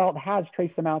this salt has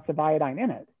trace amounts of iodine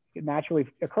in it, naturally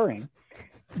occurring,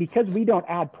 because we don't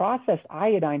add processed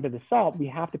iodine to the salt, we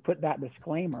have to put that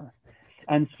disclaimer.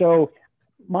 And so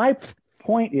my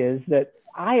point is that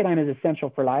iodine is essential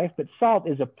for life, but salt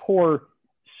is a poor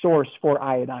source for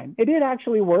iodine. It did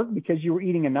actually work because you were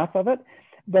eating enough of it,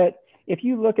 but if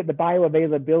you look at the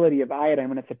bioavailability of iodine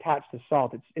when it's attached to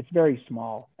salt, it's very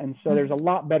small. And so there's a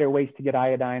lot better ways to get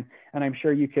iodine, and I'm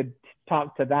sure you could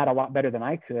talk to that a lot better than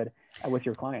I could with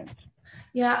your clients.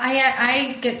 Yeah,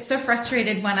 I get so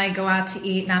frustrated when I go out to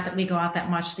eat. Not that we go out that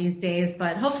much these days,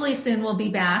 but hopefully soon we'll be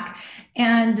back.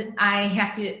 And I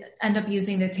have to end up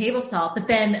using the table salt. But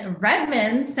then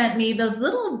Redmond sent me those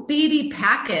little baby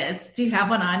packets. Do you have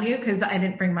one on you? Because I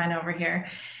didn't bring mine over here.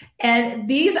 And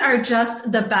these are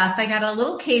just the best. I got a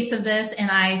little case of this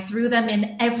and I threw them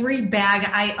in every bag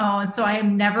I own. So I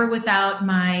am never without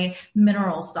my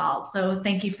mineral salt. So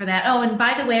thank you for that. Oh, and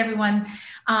by the way, everyone,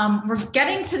 we're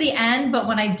getting to the end, but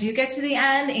when I do get to the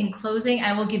end, in closing,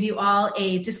 I will give you all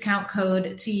a discount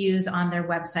code to use on their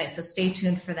website. So stay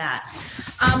tuned for that.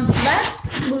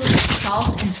 Let's move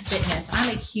salt and fitness. I'm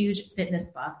a huge fitness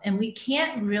buff, and we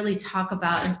can't really talk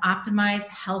about an optimized,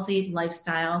 healthy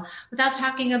lifestyle without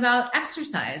talking about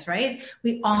exercise, right?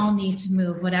 We all need to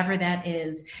move, whatever that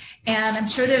is. And I'm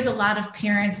sure there's a lot of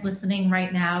parents listening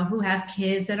right now who have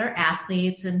kids that are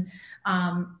athletes and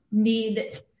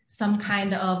need some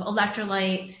kind of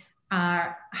electrolyte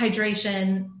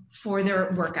hydration for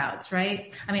their workouts,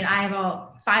 right? I mean, I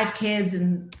have 5 kids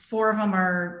and 4 of them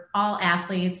are all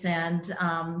athletes, and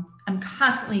I'm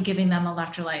constantly giving them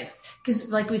electrolytes because,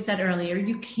 like we said earlier,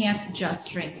 you can't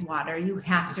just drink water. You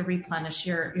have to replenish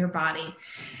your body.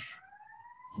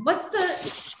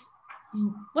 What's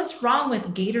wrong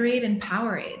with Gatorade and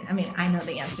Powerade? I mean, I know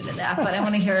the answer to that, but I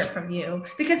want to hear it from you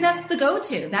because that's the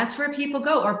go-to. That's where people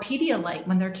go, or Pedialyte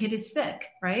when their kid is sick,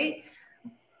 right?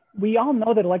 We all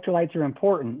know that electrolytes are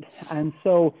important. And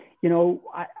so,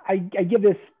 I give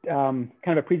this kind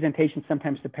of a presentation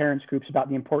sometimes to parents groups about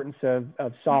the importance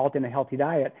of salt in a healthy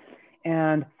diet.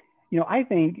 And, I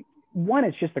think one,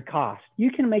 it's just the cost.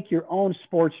 You can make your own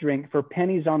sports drink for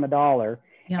pennies on the dollar.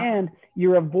 Yeah. And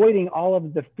you're avoiding all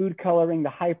of the food coloring, the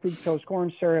high fructose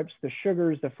corn syrups, the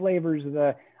sugars, the flavors,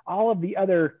 all of the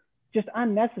other just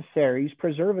unnecessaries,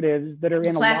 preservatives that are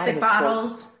in plastic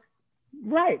bottles.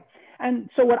 Right. And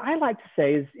so what I like to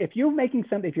say is if you're making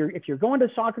something, if you're going to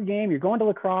a soccer game, you're going to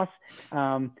lacrosse,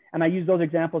 and I use those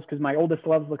examples because my oldest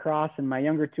loves lacrosse and my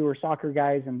younger 2 are soccer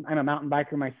guys, and I'm a mountain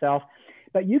biker myself.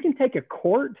 But you can take a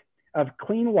quart of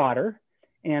clean water,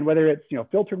 and whether it's,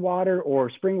 filtered water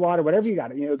or spring water, whatever you got,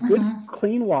 good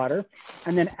clean water,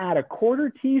 and then add a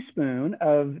 1/4 teaspoon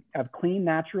of clean,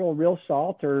 natural, real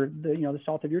salt, or the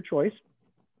salt of your choice.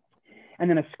 And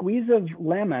then a squeeze of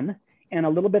lemon and a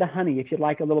little bit of honey, if you'd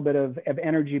like a little bit of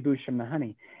energy boost from the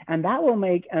honey. And that will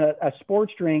make a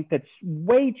sports drink that's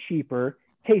way cheaper,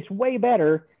 tastes way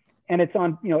better, and it's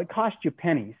on, it costs you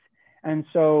pennies. And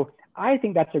so I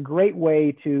think that's a great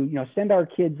way to, send our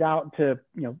kids out to,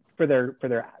 for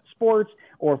their sports,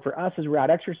 or for us as we're out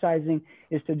exercising,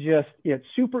 is to just, it's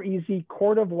super easy,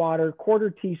 quart of water,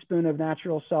 1/4 teaspoon of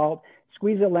natural salt,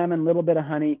 squeeze a lemon, little bit of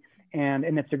honey, and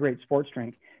it's a great sports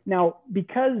drink. Now,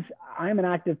 because I'm an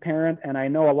active parent, and I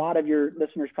know a lot of your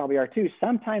listeners probably are too,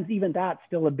 sometimes even that's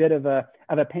still a bit of a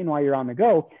pain while you're on the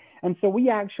go. And so we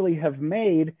actually have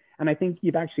made, and I think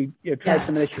you've actually tried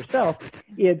some of this yourself,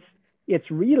 it's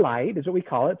Re-Lyte is what we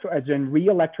call it, so as in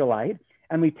re-electrolyte,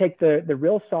 and we take the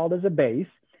real salt as a base.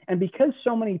 And because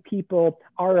so many people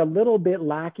are a little bit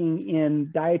lacking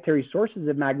in dietary sources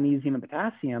of magnesium and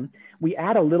potassium, we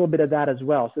add a little bit of that as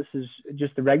well. So this is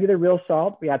just the regular real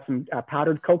salt. We add some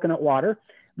powdered coconut water,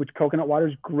 which coconut water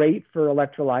is great for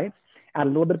electrolytes. Add a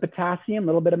little bit of potassium, a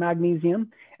little bit of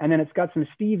magnesium, and then it's got some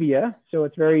stevia, so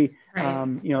it's very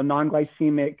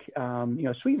non-glycemic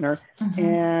sweetener,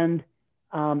 and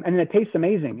then it tastes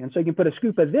amazing. And so you can put a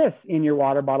scoop of this in your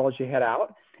water bottle as you head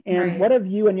out. And what have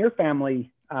you and your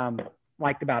family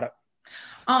liked about it?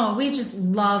 Oh, we just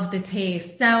love the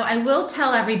taste. Now, I will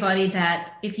tell everybody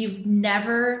that if you've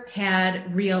never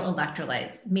had real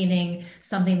electrolytes, meaning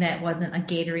something that wasn't a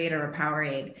Gatorade or a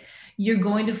Powerade, you're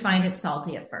going to find it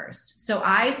salty at first. So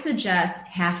I suggest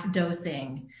half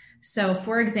dosing. So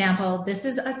for example, this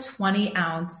is a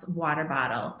 20-ounce water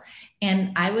bottle,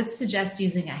 and I would suggest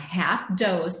using a half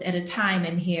dose at a time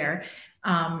in here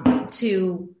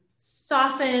to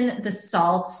soften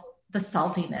the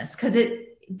saltiness, because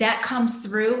that comes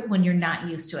through when you're not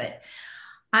used to it.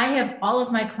 I have all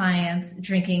of my clients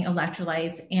drinking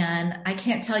electrolytes, and I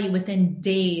can't tell you, within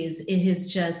days, it has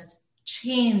just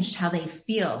changed how they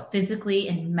feel physically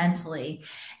and mentally.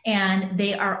 And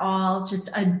they are all just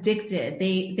addicted.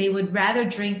 They would rather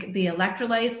drink the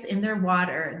electrolytes in their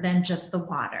water than just the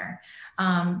water.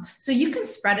 So you can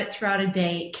spread it throughout a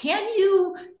day. Can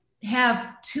you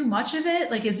have too much of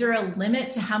it? Like, is there a limit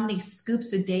to how many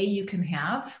scoops a day you can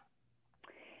have?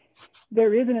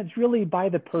 There isn't. It's really by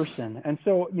the person. And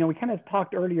so, we kind of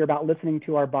talked earlier about listening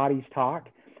to our bodies talk.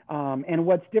 And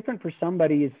what's different for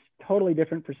somebody is totally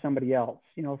different for somebody else.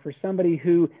 For somebody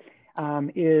who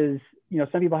is,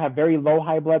 some people have very low,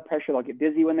 high blood pressure. They'll get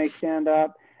dizzy when they stand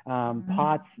up.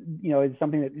 POTS, is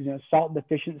something that, salt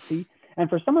deficiency. And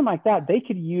for someone like that, they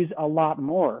could use a lot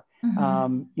more.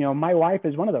 Mm-hmm. My wife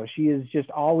is one of those. She is just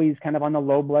always kind of on the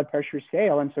low blood pressure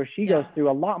scale. And so she goes through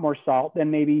a lot more salt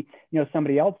than maybe,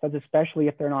 somebody else does, especially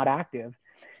if they're not active.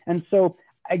 And so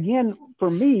again, for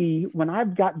me, when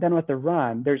I've got done with the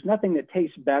run, there's nothing that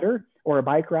tastes better or a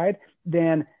bike ride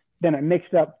than a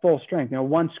mixed up full strength,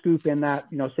 one scoop in that,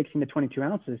 16 to 22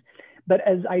 ounces. But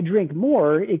as I drink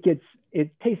more, it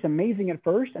tastes amazing at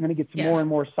first, and then it gets more and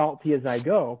more salty as I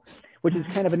go, which is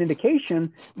kind of an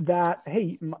indication that,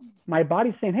 hey, my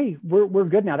body's saying, hey, we're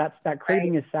good now. That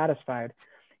craving is satisfied.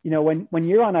 When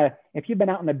you're if you've been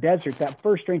out in the desert, that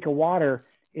first drink of water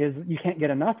is, you can't get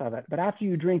enough of it. But after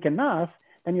you drink enough,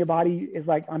 then your body is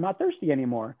like, I'm not thirsty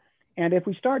anymore. And if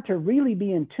we start to really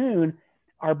be in tune,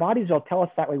 our bodies will tell us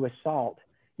that way with salt.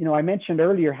 I mentioned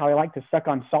earlier how I like to suck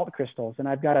on salt crystals, and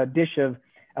I've got a dish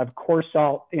of coarse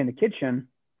salt in the kitchen.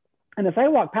 And as I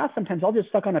walk past, sometimes I'll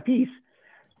just suck on a piece.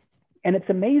 And it's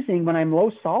amazing, when I'm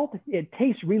low salt, it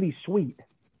tastes really sweet,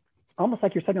 almost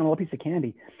like you're sucking on a little piece of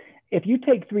candy. If you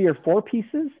take 3 or 4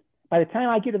 pieces, by the time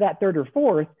I get to that third or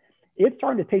fourth, it's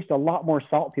starting to taste a lot more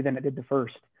salty than it did the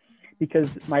first, because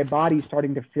my body's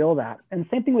starting to feel that. And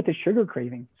same thing with the sugar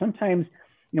craving. Sometimes,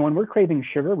 when we're craving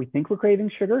sugar, we think we're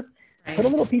craving sugar. Right. Put a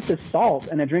little piece of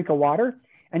salt in a drink of water,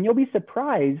 and you'll be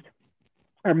surprised,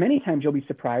 or many times you'll be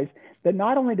surprised, that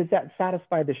not only does that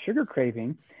satisfy the sugar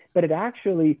craving, but it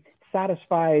actually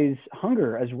satisfies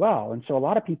hunger as well. And so a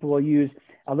lot of people will use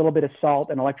a little bit of salt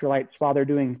and electrolytes while they're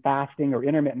doing fasting or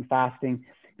intermittent fasting,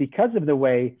 because of the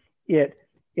way it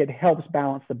helps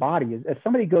balance the body. As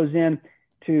somebody goes in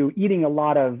to eating a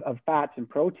lot of fats and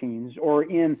proteins, or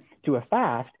into a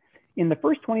fast, in the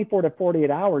first 24 to 48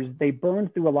 hours, they burn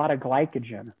through a lot of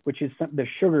glycogen, which is the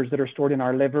sugars that are stored in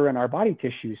our liver and our body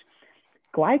tissues.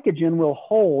 Glycogen will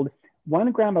hold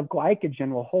 1 gram of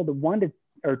glycogen will hold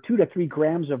 2 to 3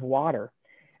 grams of water.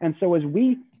 And so as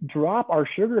we drop our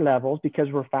sugar levels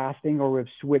because we're fasting, or we've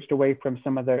switched away from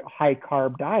some of the high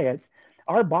carb diets,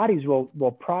 our bodies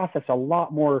will process a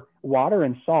lot more water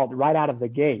and salt right out of the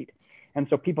gate. And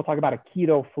so people talk about a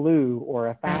keto flu or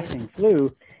a fasting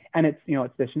flu, and it's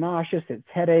this nauseous, it's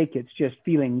headache, it's just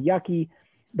feeling yucky,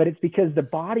 but it's because the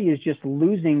body is just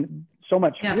losing so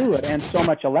much fluid and so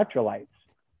much electrolytes.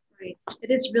 Right.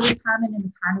 It is really common in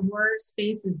the carnivore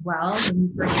space as well. When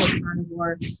you first go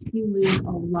carnivore, you lose a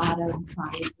lot of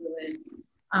body fluids.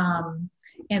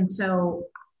 And so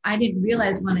I didn't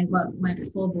realize when I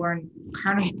went full-born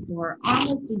carnivore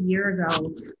almost a year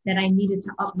ago that I needed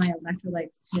to up my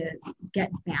electrolytes to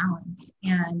get balance.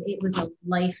 And it was a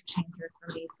life changer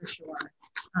for me, for sure.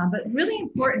 But really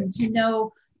important to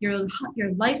know your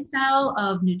lifestyle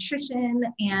of nutrition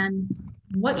and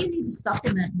what you need to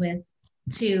supplement with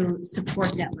to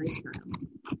support that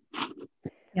lifestyle.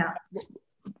 Yeah.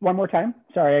 One more time.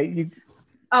 Sorry.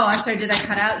 Oh, I'm sorry. Did I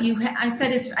cut out? I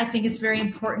said I think it's very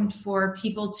important for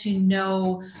people to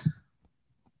know,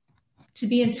 to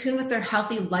be in tune with their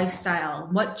healthy lifestyle.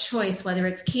 What choice, whether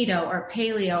it's keto or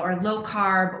paleo or low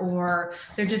carb, or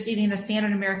they're just eating the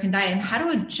standard American diet, and how to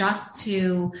adjust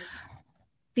to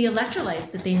the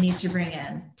electrolytes that they need to bring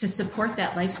in to support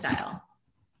that lifestyle.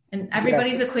 And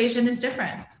everybody's equation is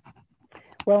different.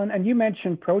 Well, and you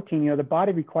mentioned protein. The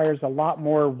body requires a lot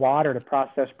more water to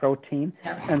process protein.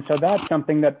 And so that's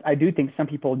something that I do think some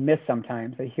people miss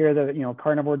sometimes. They hear the,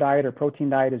 carnivore diet or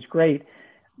protein diet is great,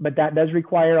 but that does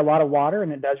require a lot of water,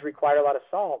 and it does require a lot of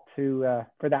salt for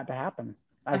that to happen,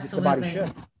 as the body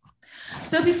should.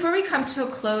 So before we come to a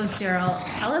close, Daryl,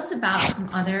 tell us about some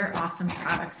other awesome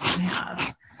products you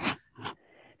have.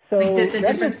 So like the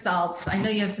different salts. I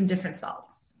know you have some different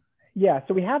salts. Yeah,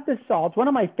 so we have this salt. One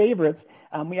of my favorites,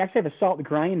 we actually have a salt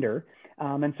grinder,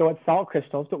 and so it's salt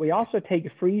crystals, but we also take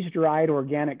freeze-dried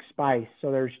organic spice.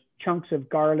 So there's chunks of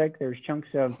garlic, there's chunks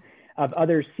of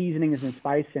other seasonings and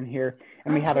spice in here.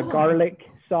 And we have a garlic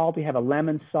salt, we have a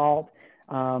lemon salt.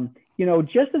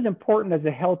 Just as important as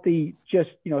a healthy,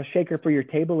 shaker for your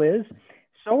table is,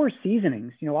 so are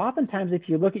seasonings. Oftentimes if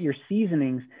you look at your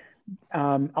seasonings,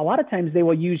 a lot of times they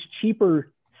will use cheaper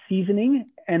seasoning,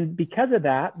 and because of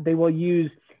that, they will use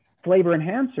flavor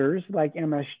enhancers like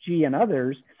MSG and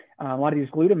others, a lot of these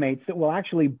glutamates that will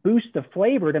actually boost the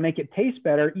flavor to make it taste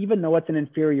better, even though it's an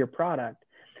inferior product.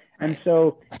 And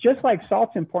so just like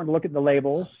salt's important to look at the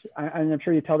labels, and I'm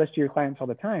sure you tell this to your clients all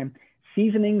the time,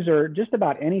 seasonings are just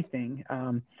about anything.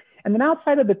 And then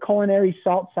outside of the culinary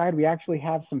salt side, we actually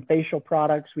have some facial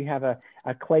products. We have a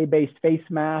clay-based face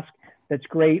mask that's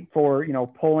great for,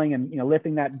 pulling and,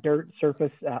 lifting that dirt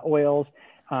surface oils.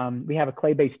 We have a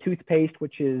clay-based toothpaste,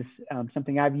 which is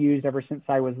something I've used ever since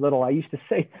I was little. I used to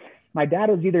say my dad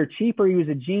was either cheap or he was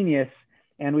a genius,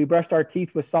 and we brushed our teeth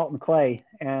with salt and clay.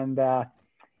 And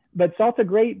but salt's a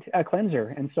great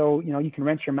cleanser. And so, you can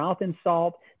rinse your mouth in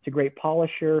salt. It's a great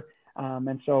polisher.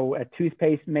 And so a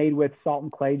toothpaste made with salt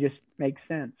and clay just makes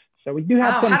sense. So we do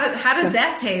have how does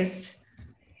that taste?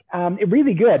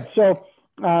 Really good. So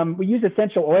we use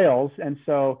essential oils. And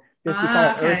so this we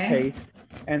call it earth paste.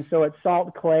 And so it's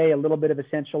salt, clay, a little bit of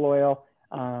essential oil,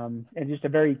 and just a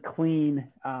very clean,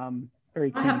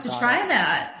 very clean I'll have to try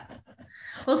that.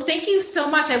 Well, thank you so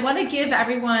much. I want to give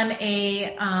everyone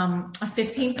a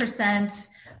 15%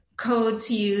 code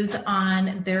to use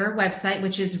on their website,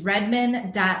 which is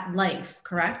redmond.life,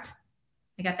 correct?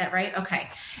 I got that right? Okay.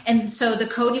 And so the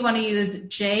code you want to use,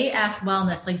 JF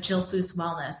Wellness, like Jill Foose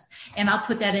Wellness. And I'll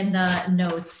put that in the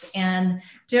notes. And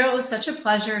Daryl, it was such a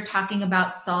pleasure talking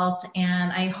about salt.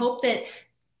 And I hope that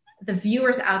the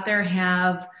viewers out there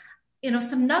have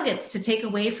some nuggets to take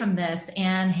away from this,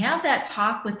 and have that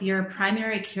talk with your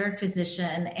primary care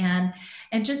physician, and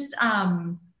just,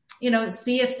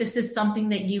 see if this is something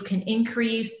that you can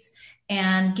increase,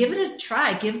 and give it a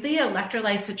try. Give the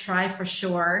electrolytes a try for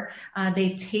sure.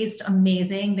 They taste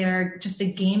amazing. They're just a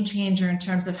game changer in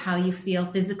terms of how you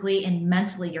feel physically and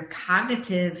mentally. Your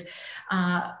cognitive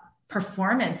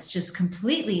performance just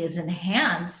completely is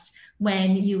enhanced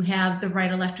when you have the right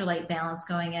electrolyte balance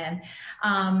going in.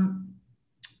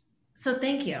 So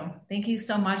thank you. Thank you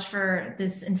so much for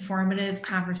this informative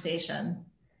conversation.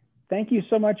 Thank you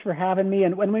so much for having me.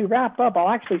 And when we wrap up, I'll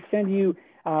actually send you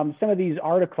some of these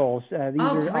articles. These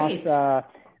are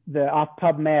off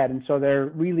PubMed. And so they're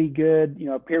really good,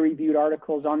 peer-reviewed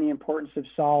articles on the importance of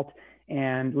salt,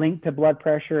 and linked to blood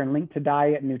pressure and linked to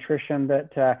diet and nutrition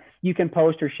that you can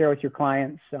post or share with your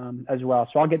clients as well.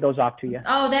 So I'll get those off to you.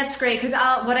 Oh, that's great. Because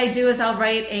what I do is I'll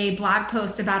write a blog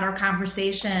post about our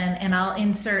conversation, and I'll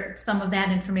insert some of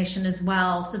that information as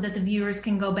well, so that the viewers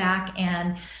can go back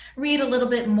and read a little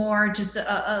bit more, just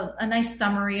a nice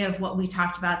summary of what we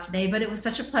talked about today. But it was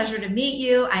such a pleasure to meet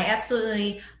you. I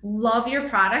absolutely love your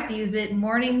product. Use it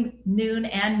morning, noon,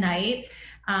 and night.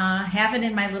 Have it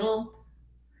in my little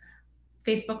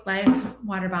Facebook Live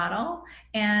water bottle.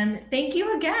 And thank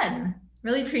you again.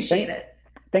 Really appreciate it.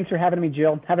 Thanks for having me,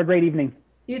 Jill. Have a great evening.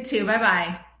 You too.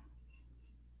 Bye-bye.